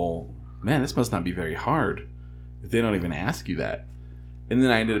 well, man, this must not be very hard if they don't even ask you that. And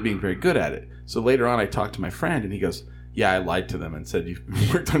then I ended up being very good at it. So later on, I talked to my friend, and he goes, "Yeah, I lied to them and said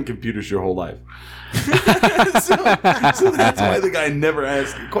you've worked on computers your whole life." so that's why the guy never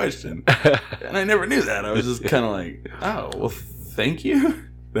asked a question. And I never knew that. I was just kind of like, oh, well, thank you.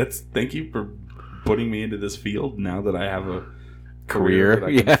 Thank you for putting me into this field now that I have a career that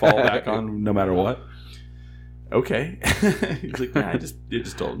I can fall back on no matter what. Okay. He's like, "Yeah, you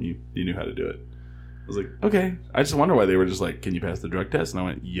just told me you knew how to do it." I was like, okay. I just wonder why they were just like, "Can you pass the drug test?" And I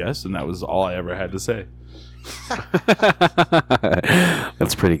went, "Yes," and that was all I ever had to say.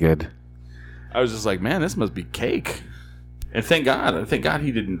 That's pretty good. I was just like, man, this must be cake. And thank God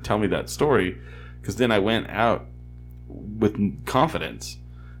he didn't tell me that story, because then I went out with confidence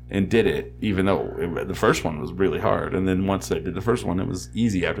and did it, even though the first one was really hard. And then once I did the first one, it was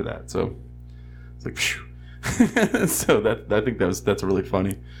easy after that. So it's like, phew. So I think that's really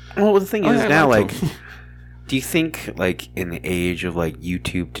funny. Well, the thing is yeah, now, like like, do you think, like, in the age of, like,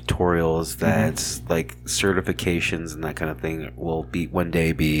 YouTube tutorials, that's like certifications and that kind of thing will be one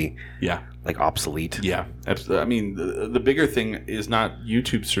day be Yeah. like obsolete? Yeah, absolutely. I mean, the bigger thing is not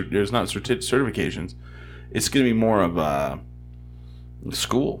YouTube. There's not certifications. It's going to be more of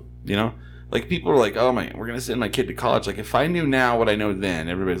school. You know, like people are like, "Oh my, we're going to send my kid to college." Like, if I knew now what I know then,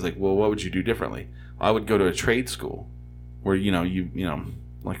 everybody's like, "Well, what would you do differently?" Well, I would go to a trade school where you know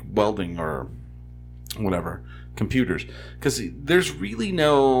like welding or whatever, computers, because there's really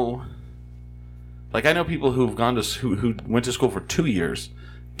no. Like, I know people who've gone to who went to school for 2 years,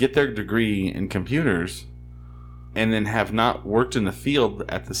 get their degree in computers, and then have not worked in the field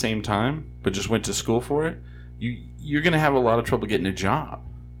at the same time, but just went to school for it. You're going to have a lot of trouble getting a job,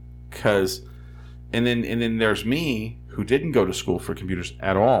 and then there's me who didn't go to school for computers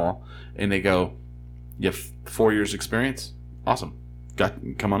at all, and they go, "You have 4 years experience? Awesome,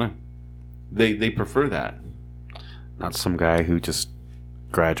 come on in." They prefer that. Not some guy who just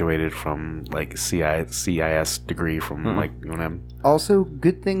graduated from like CIS degree from like UNM. Also,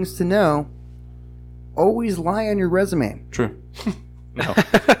 good things to know. Always lie on your resume. True. No,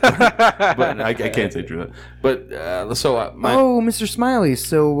 but I can't say true. But Oh, Mr. Smiley.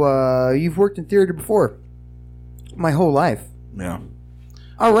 So you've worked in theater before? My whole life. Yeah.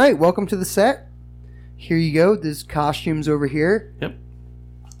 All right. Welcome to the set. Here you go. There's costumes over here. Yep.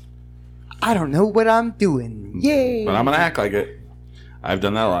 I don't know what I'm doing. Yay! But I'm gonna act like it. I've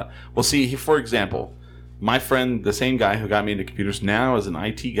done that a lot. Well, see, for example, my friend, the same guy who got me into computers, now is an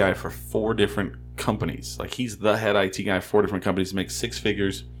IT guy for 4 different companies. Like, he's the head IT guy, 4 different companies, makes 6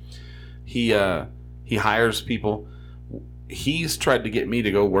 figures. He hires people. He's tried to get me to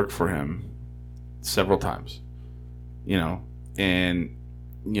go work for him several times. And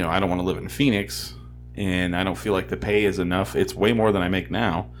I don't want to live in Phoenix, and I don't feel like the pay is enough. It's way more than I make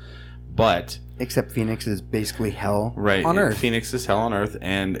now, but except Phoenix is basically hell right on Earth. Phoenix is hell on Earth,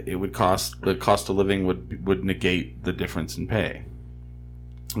 and the cost of living would negate the difference in pay.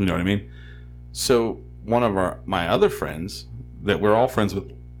 You know what I mean? So one of my other friends that we're all friends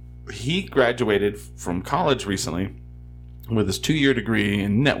with, he graduated from college recently with his 2-year degree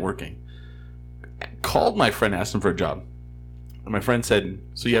in networking. Called my friend, asked him for a job. And my friend said,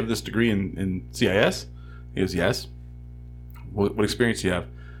 "So you have this degree in CIS?" He goes, "Yes." What experience do you have?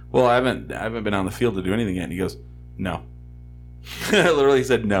 "Well, I haven't been on the field to do anything yet." And he goes, "No." Literally, he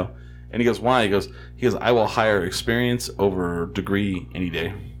said no. And he goes, "Why?" He goes, "I will hire experience over degree any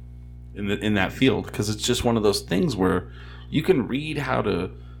day in that field, because it's just one of those things where you can read how to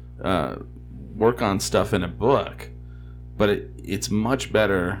work on stuff in a book, but it's much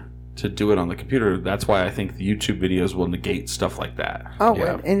better to do it on the computer." That's why I think the YouTube videos will negate stuff like that. Oh,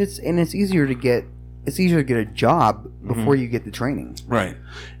 Yeah. and it's easier to get a job before you get the training. Right.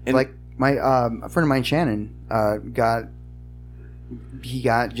 And Like my a friend of mine, Shannon, got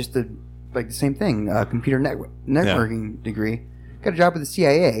just the same thing, computer networking degree. Got a job with the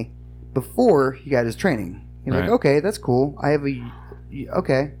CIA before he got his training. He's like, Right. "Okay, that's cool. I have he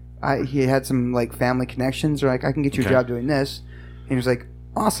had some family connections, or I can get you a Okay. job doing this." And he was like,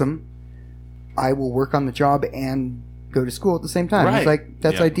 "Awesome. I will work on the job and go to school at the same time." Right. He's like,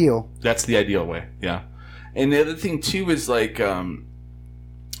 "That's Yeah. ideal." That's the ideal way, yeah. And the other thing too is the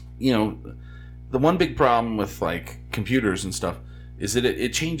one big problem with computers and stuff is that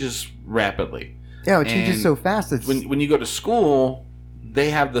it changes rapidly. Yeah, it changes And so fast. It's when you go to school, they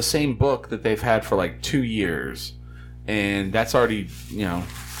have the same book that they've had for like 2 years, and that's already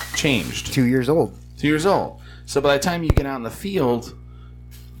changed. 2 years old. 2 years old. So by the time you get out in the field,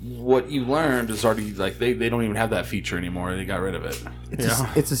 what you learned is already like they don't even have that feature anymore. They got rid of it.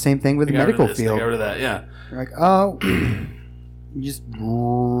 It's the same thing with the They got rid of medical this, They field. got rid of that. Yeah. You're like, oh, just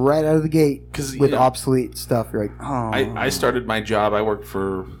right out of the gate 'Cause, with yeah. obsolete stuff. You're like, oh. I started my job. I worked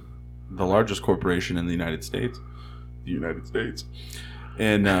for the largest corporation in the United States. The United States.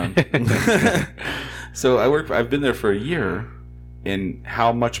 And so I've been there for a year, and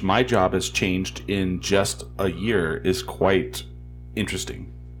how much my job has changed in just a year is quite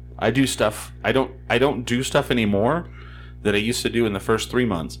interesting. I do stuff. I don't do stuff anymore that I used to do in the first 3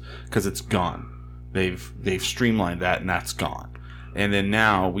 months because it's gone. They've streamlined that, and that's gone. And then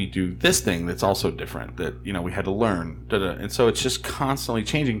now we do this thing that's also different that we had to learn. And so it's just constantly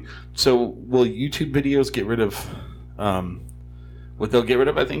changing. So will YouTube videos get rid of? What they'll get rid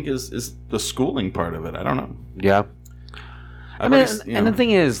of, I think, is the schooling part of it. I don't know. Yeah. I've I mean, already, and the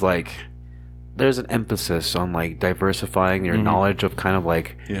thing is, like, there's an emphasis on like diversifying your knowledge of kind of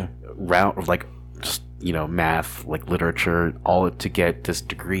like round, like just math, like literature, all to get this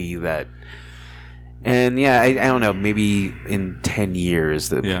degree that. And I don't know. Maybe in 10 years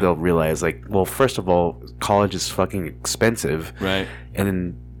that they'll realize, like, well, first of all, college is fucking expensive, right? And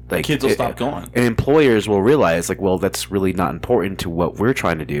then like Kids will stop going, and employers will realize, like, well, that's really not important to what we're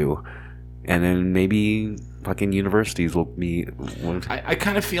trying to do, and then maybe fucking universities will be. I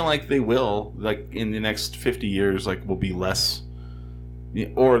kind of feel like they will, like in the next 50 years, like will be less,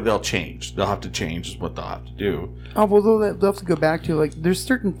 or they'll change. They'll have to change is what they'll have to do. Oh, well, they'll have to go back to, like, there's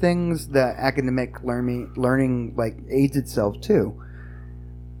certain things that academic learning like, aids itself to.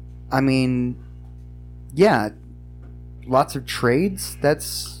 I mean, yeah, lots of trades,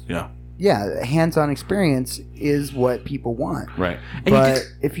 that's... Yeah, hands-on experience is what people want. Right. But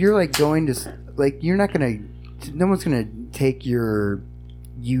if you're, like, going to... Like, you're not going to... No one's going to take your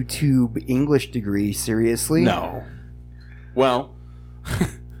YouTube English degree seriously. No. Well...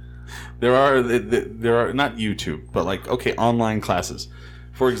 there are not YouTube, but like online classes.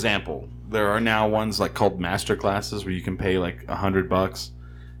 For example, there are now ones like called master classes where you can pay like $100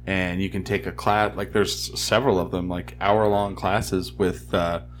 and you can take a class. Like there's several of them, like hour-long classes with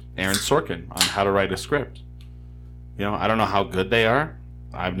Aaron Sorkin on how to write a script. I don't know how good they are.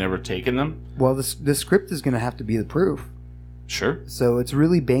 I've never taken them. Well, the script is going to have to be the proof. Sure. So it's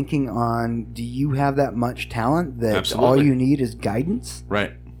really banking on, do you have that much talent that Absolutely. all you need is guidance?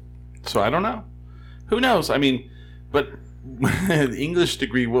 Right. So I don't know. Who knows? I mean, but the English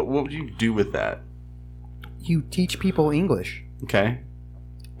degree, what would you do with that? You teach people English. Okay.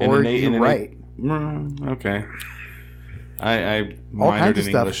 Or you write. Okay. I All minored kinds of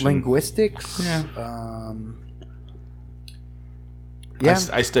in stuff. English. Linguistics. Yeah. Yeah.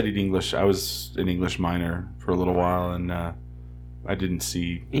 I studied English. I was an English minor for a little while, and I didn't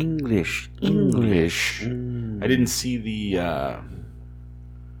see English. I didn't see the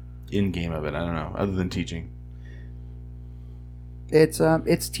end game of it. I don't know, other than teaching.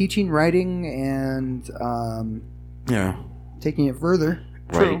 It's teaching writing and taking it further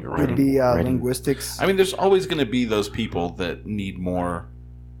True. would be linguistics. I mean, there's always going to be those people that need more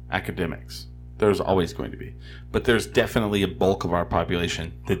academics. There's always going to be. But there's definitely a bulk of our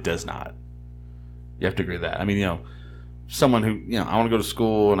population that does not. You have to agree with that. I mean, someone who, I want to go to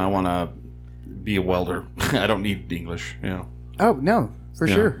school and I want to be a welder. I don't need English, Oh, no, for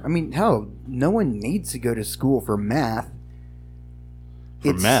sure. I mean, hell, no one needs to go to school for math.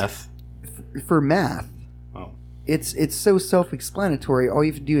 For meth? For math. Oh. It's so self-explanatory. All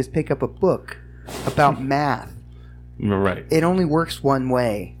you have to do is pick up a book about math. Right. It only works one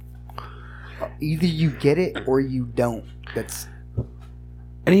way. Either you get it or you don't. That's...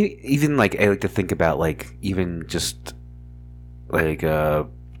 And even, like, I like to think about, like, even just, like,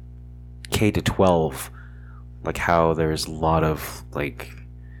 K to 12, like, how there's a lot of, like,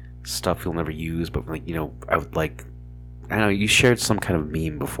 stuff you'll never use, but, like, I would, like, I don't know, you shared some kind of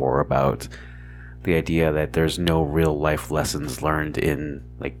meme before about the idea that there's no real life lessons learned in,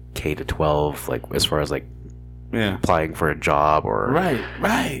 like, K to 12, like, as far as, like, applying for a job or...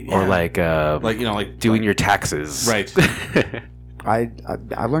 Right. Or, like, like doing your taxes. Right. I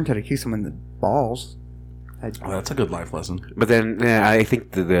learned how to kick someone in the balls. That's a good life lesson. But then I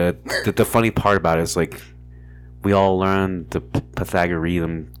think the funny part about it is, like, we all learned the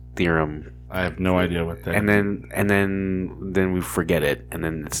Pythagorean theorem. I have no idea what that. And then we forget it, and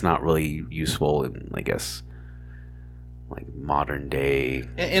then it's not really useful in, I guess, like, modern day.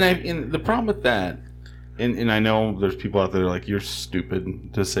 And the problem with that and I know there's people out there like, you're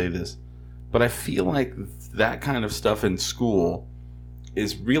stupid to say this, but I feel like that kind of stuff in school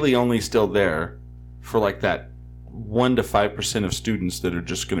is really only still there for like that 1 to 5% of students that are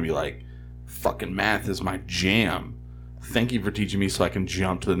just going to be like, fucking math is my jam. Thank you for teaching me so I can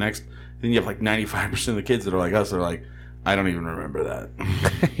jump to the next. Then you have like 95% of the kids that are like us. They're like, I don't even remember that.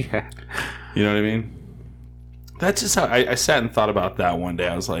 Yeah. You know what I mean? That's just how I sat and thought about that one day.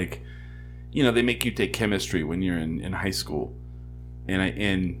 I was like, you know, they make you take chemistry when you're in high school.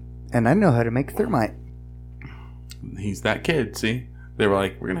 And I know how to make thermite. he's that kid, see? They were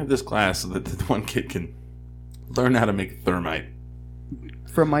like, we're going to have this class so that the one kid can learn how to make thermite.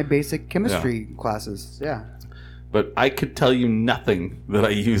 From my basic chemistry classes, yeah. But I could tell you nothing that I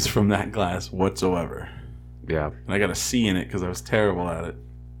used from that class whatsoever. Yeah. And I got a C in it because I was terrible at it.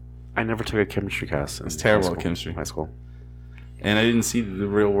 I never took a chemistry class. I was terrible at chemistry. High school. And I didn't see the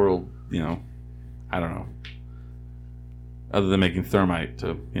real world, you know, I don't know. Other than making thermite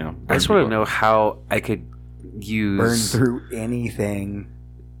to, you know. I just want to know how I could Burn through anything.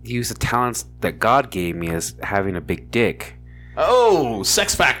 use the talents that God gave me as having a big dick. Oh,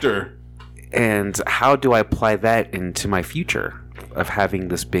 sex factor. And how do I apply that into my future of having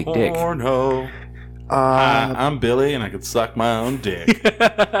this big dick? Porno. Hi, I'm Billy, and I could suck my own dick.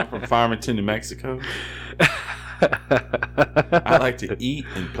 I'm from Farmington, New Mexico. I like to eat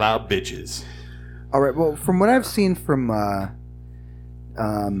and plow bitches. All right. Well, from what I've seen from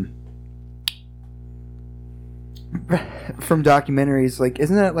from documentaries, like,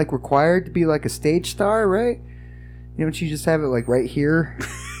 isn't that like required to be like a stage star, right? You don't you just have it like right here?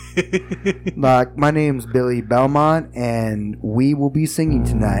 Like, my name's Billy Belmont, and we will be singing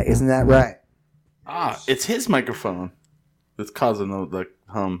tonight. Isn't that right? Ah, it's his microphone that's causing the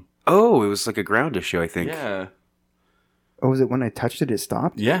hum. Oh, it was like a ground issue, I think. Yeah. Oh, was it when I touched it, it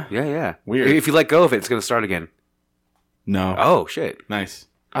stopped? Yeah. Yeah. Weird. If you let go of it, it's going to start again. No. Oh, shit. Nice.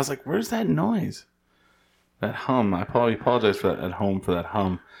 I was like, where's that noise? That hum. I probably apologize for that at home for that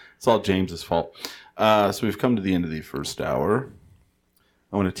hum. It's all James's fault. So we've come to the end of the first hour.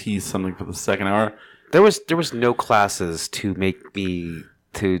 I want to tease something for the second hour. There was no classes to make me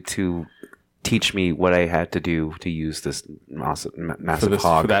to teach me what I had to do to use this massive For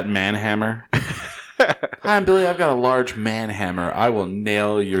hog. that man hammer. Hi, I'm Billy. I've got a large man hammer. I will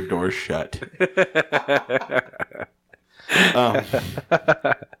nail your door shut.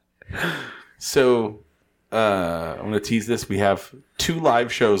 So, I'm going to tease this. We have 2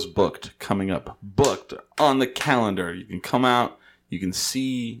 live shows booked coming up. Booked on the calendar. You can come out. You can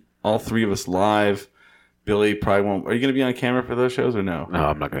see all 3 of us live. Billy probably won't. Are you going to be on camera for those shows or no? No,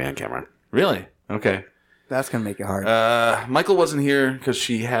 I'm not going to be on camera. Really? Okay. That's going to make it hard. Michael wasn't here because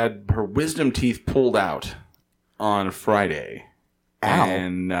she had her wisdom teeth pulled out on Friday. Ow.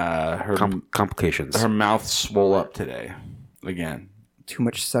 And her Complications. her mouth swole up today again. Too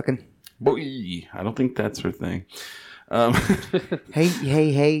much sucking. Boy, I don't think that's her thing.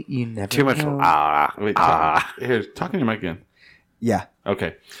 Hey, you never Too much. know. Wait, here, talk in your mic again. Yeah.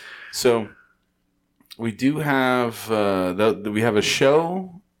 Okay, so we do have we have a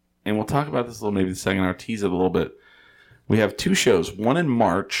show, and we'll talk about this a little maybe the second hour. Tease it a little bit. We have 2 shows. One in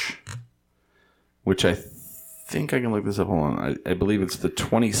March, which I think I can look this up. Hold on, I believe it's the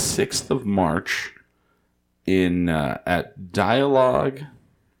 26th of March in at Dialogue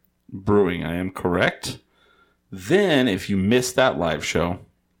Brewing. I am correct. Then, if you missed that live show,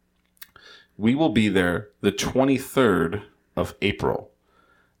 we will be there the 23rd of April.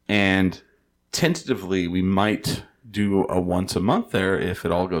 And tentatively, we might do a once a month there if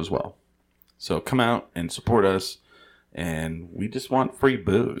it all goes well. So come out and support us. And we just want free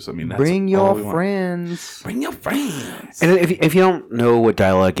booze. I mean, that's Bring all your we want. friends. Bring your friends. And if you don't know what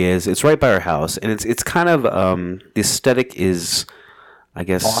Dialogue is, it's right by our house, and it's kind of the aesthetic is, I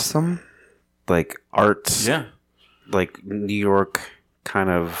guess, Awesome. like arts, Yeah. like New York kind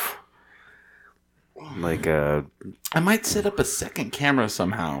of like a. I might set up a second camera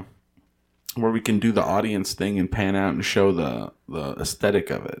somehow where we can do the audience thing and pan out and show the aesthetic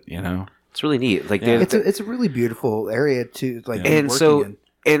of it, you know? It's really neat. Like Yeah. It's a really beautiful area to like. and working so in.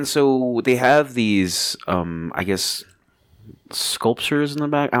 and so they have these I guess sculptures in the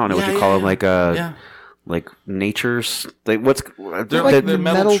back. I don't know what you call them, like like nature's like what's They're like they're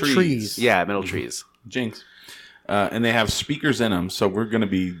metal trees. yeah, metal trees. Jinx. And they have speakers in them, so we're going to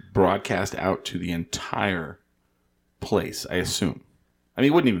be broadcast out to the entire place, I assume. I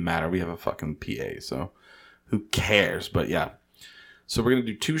mean, it wouldn't even matter. We have a fucking PA, so who cares? But yeah. So we're going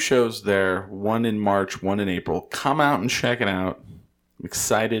to do 2 shows there, one in March, one in April. Come out and check it out. I'm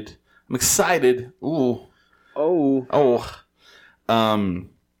excited. Ooh. Oh. Oh.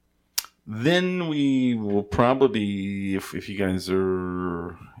 Then we will probably, if you guys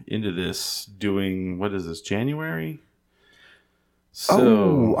are into this, doing, what is this, January?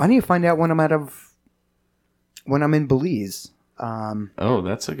 So, I need to find out when I'm in Belize.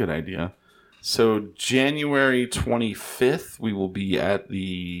 that's a good idea. So January 25th, we will be at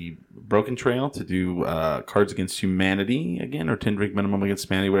the Broken Trail to do Cards Against Humanity again, or 10 Drink Minimum Against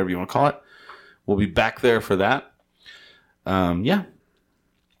Humanity, whatever you want to call it. We'll be back there for that. Yeah.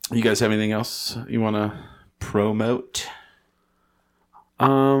 You guys have anything else you want to promote?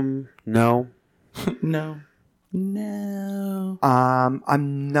 No. No.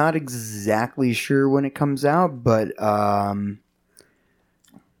 I'm not exactly sure when it comes out, but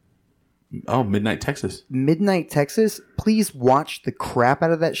Midnight Texas. Midnight Texas, please watch the crap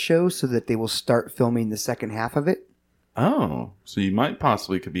out of that show so that they will start filming the second half of it. Oh, so you might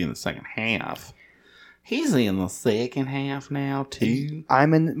possibly could be in the second half. He's in the second half now too.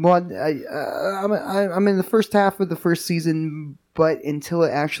 I'm in the first half of the first season, but until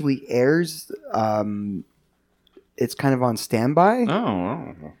it actually airs, it's kind of on standby.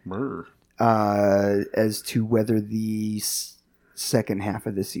 As to whether the second half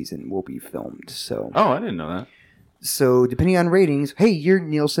of the season will be filmed. So. Oh, I didn't know that. So depending on ratings, hey, you're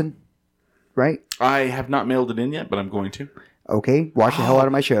Nielsen, right? I have not mailed it in yet, but I'm going to. Okay, watch the hell out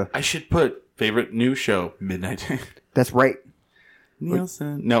of my show. I should put favorite new show, Midnight. That's right.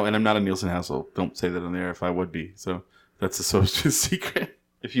 Nielsen. No, and I'm not a Nielsen household. Don't say that on there if I would be. So that's a social secret.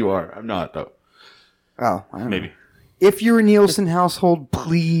 If you are. I'm not, though. Oh, I don't Maybe. know. If you're a Nielsen household,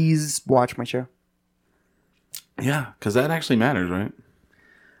 please watch my show. Yeah, because that actually matters, right?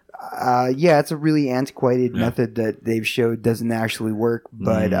 Yeah, it's a really antiquated method that they've showed doesn't actually work,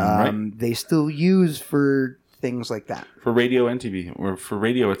 but they still use for things like that. For radio and TV. Or for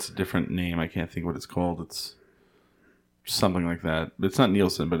radio, it's a different name. I can't think what it's called. It's something like that. It's not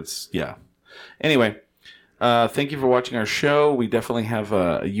Nielsen, but it's, yeah. Anyway, thank you for watching our show. We definitely have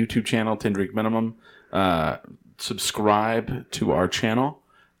a YouTube channel, 10 Drink Minimum. Subscribe to our channel.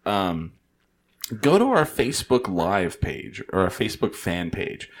 Go to our Facebook Live page or our Facebook fan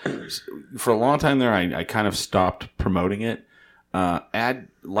page. For a long time there, I kind of stopped promoting it.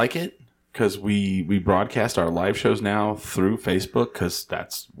 Like it, because we broadcast our live shows now through Facebook, because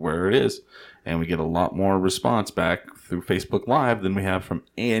that's where it is. And we get a lot more response back through Facebook Live than we have from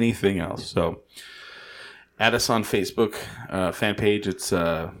anything else. So add us on Facebook fan page. It's,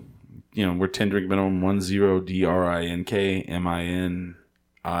 we're 10 Drink Minimum, 10DRINKMINIMUM.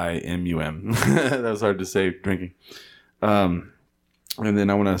 That was hard to say, drinking. And then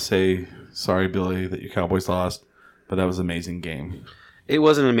I want to say, sorry, Billy, that your Cowboys lost, but that was an amazing game. It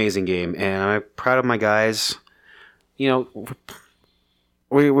was an amazing game, and I'm proud of my guys. We're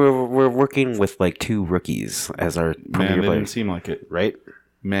working with like two rookies as our premier Man, they players. didn't seem like it. Right?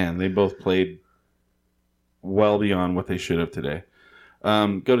 Man, they both played well beyond what they should have today.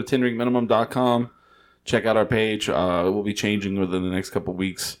 Go to 10drinkminimum.com. Check out our page. We'll be changing within the next couple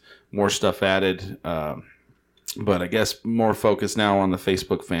weeks. More stuff added. But I guess more focus now on the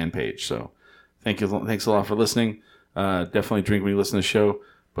Facebook fan page. So thanks a lot for listening. Definitely drink when you listen to the show.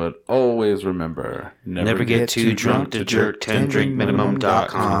 But always remember, Never get too drunk to jerk.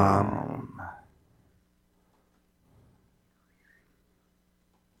 10drinkminimum.com.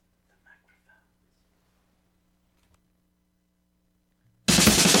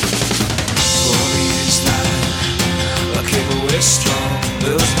 Strong,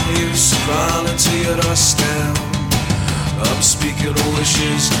 there's no use crawling to your doorstep. I'm speaking of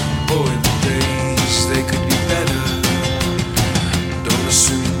wishes, in the days they could be better. Don't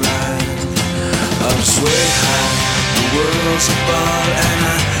assume right. I'm just way high. The world's a ball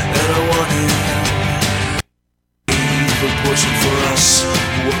and I want it. Evil portion for us.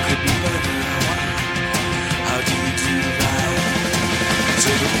 What could be better? How do you do that?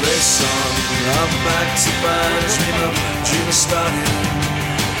 Take a play song. I'm back to my dream of starting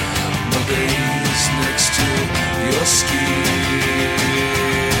my days next to your skin.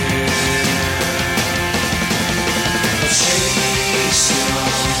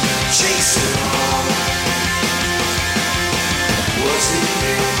 Chase it on. Was it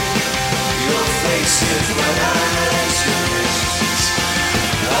you? Your face is my eyes, your lips.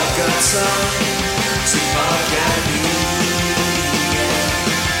 I've got time to park at me.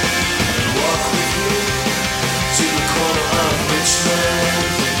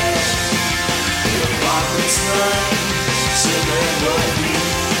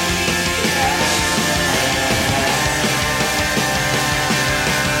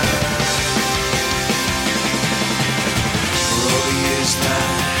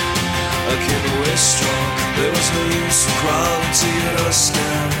 Strong, there was no use crawling to your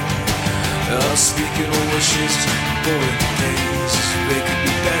doorstep. Speaking of wishes, boring days, they could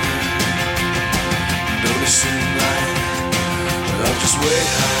be better. Noticing I'm just way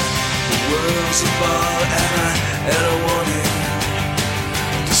high. The world's a ball and I had a warning.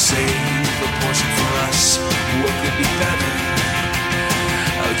 The same proportion for us. What could be better?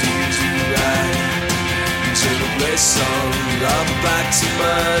 How do you do right? You take a play song. I'll be back to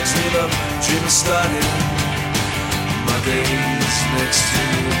my dream of starting my days next to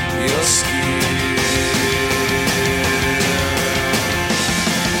your skin.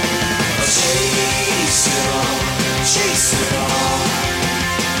 I'll chase it all, chase it all.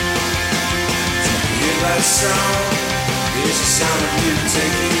 Hear that sound? It's the sound of you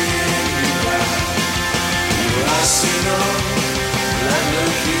taking me back. Your eyes say no, that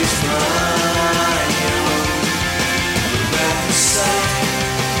look is mine. The back inside,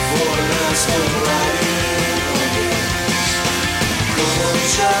 for that's alright. Come on,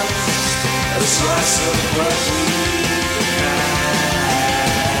 just a slice of what we had.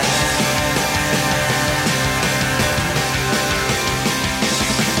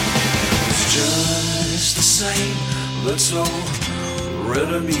 It's just the same little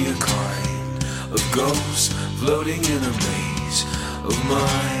riddle me a kind of ghosts floating in a maze of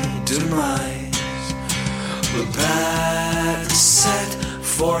my demise. But back set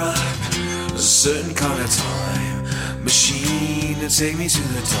for a certain kind of time machine to take me to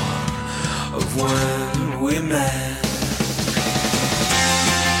the dawn of when we met.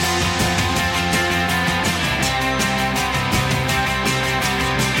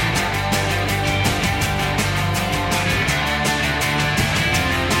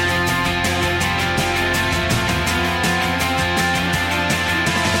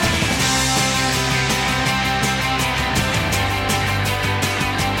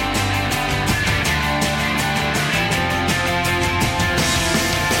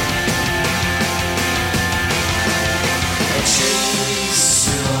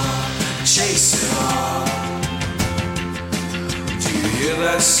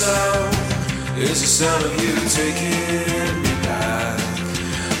 That sound is the sound of you taking me back.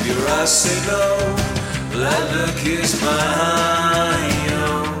 Your eyes say no, that look is mine.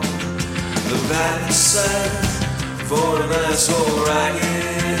 The back said, for that's alright,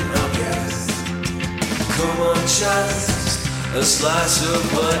 oh yes. Come on, just a slice of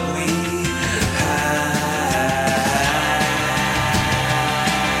what we had.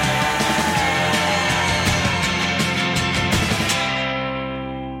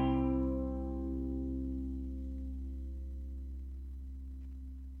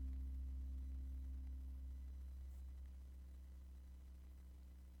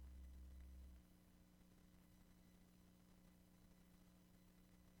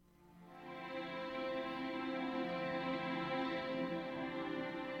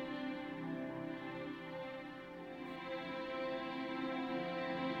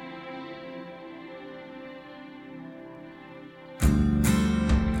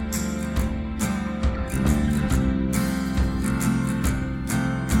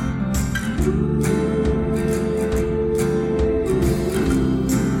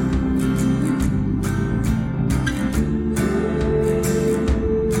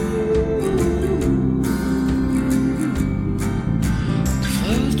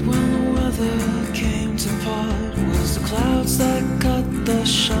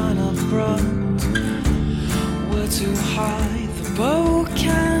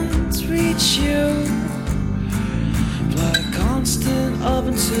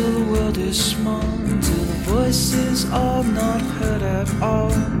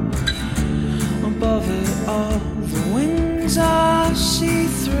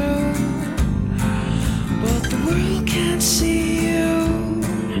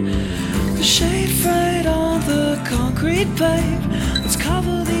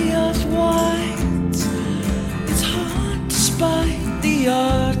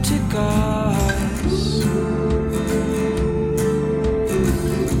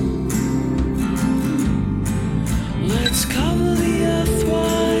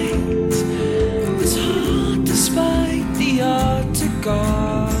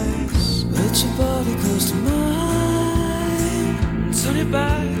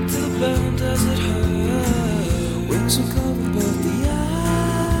 Back to the bend as it hurt. Wings uncovered, but the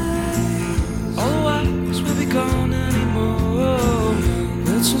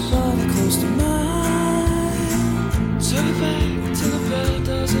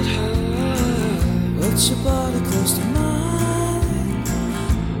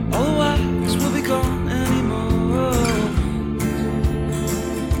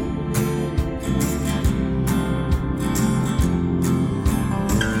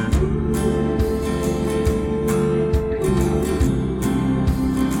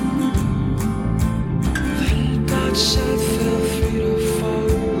watch, I feel free to fall.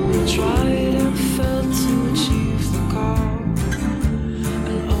 Tried and failed to achieve the goal.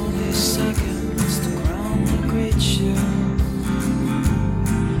 And only seconds the ground will greet you.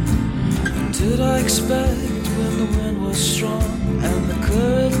 Did I expect when the wind was strong and the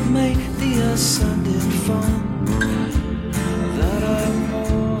current made the ascended fun that I'm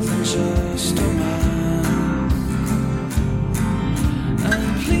more than just a man?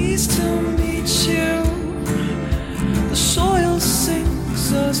 And pleased to meet you. The soil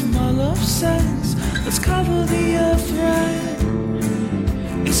sings as my love says, let's cover the earth red.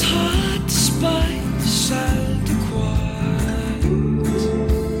 It's hard to spite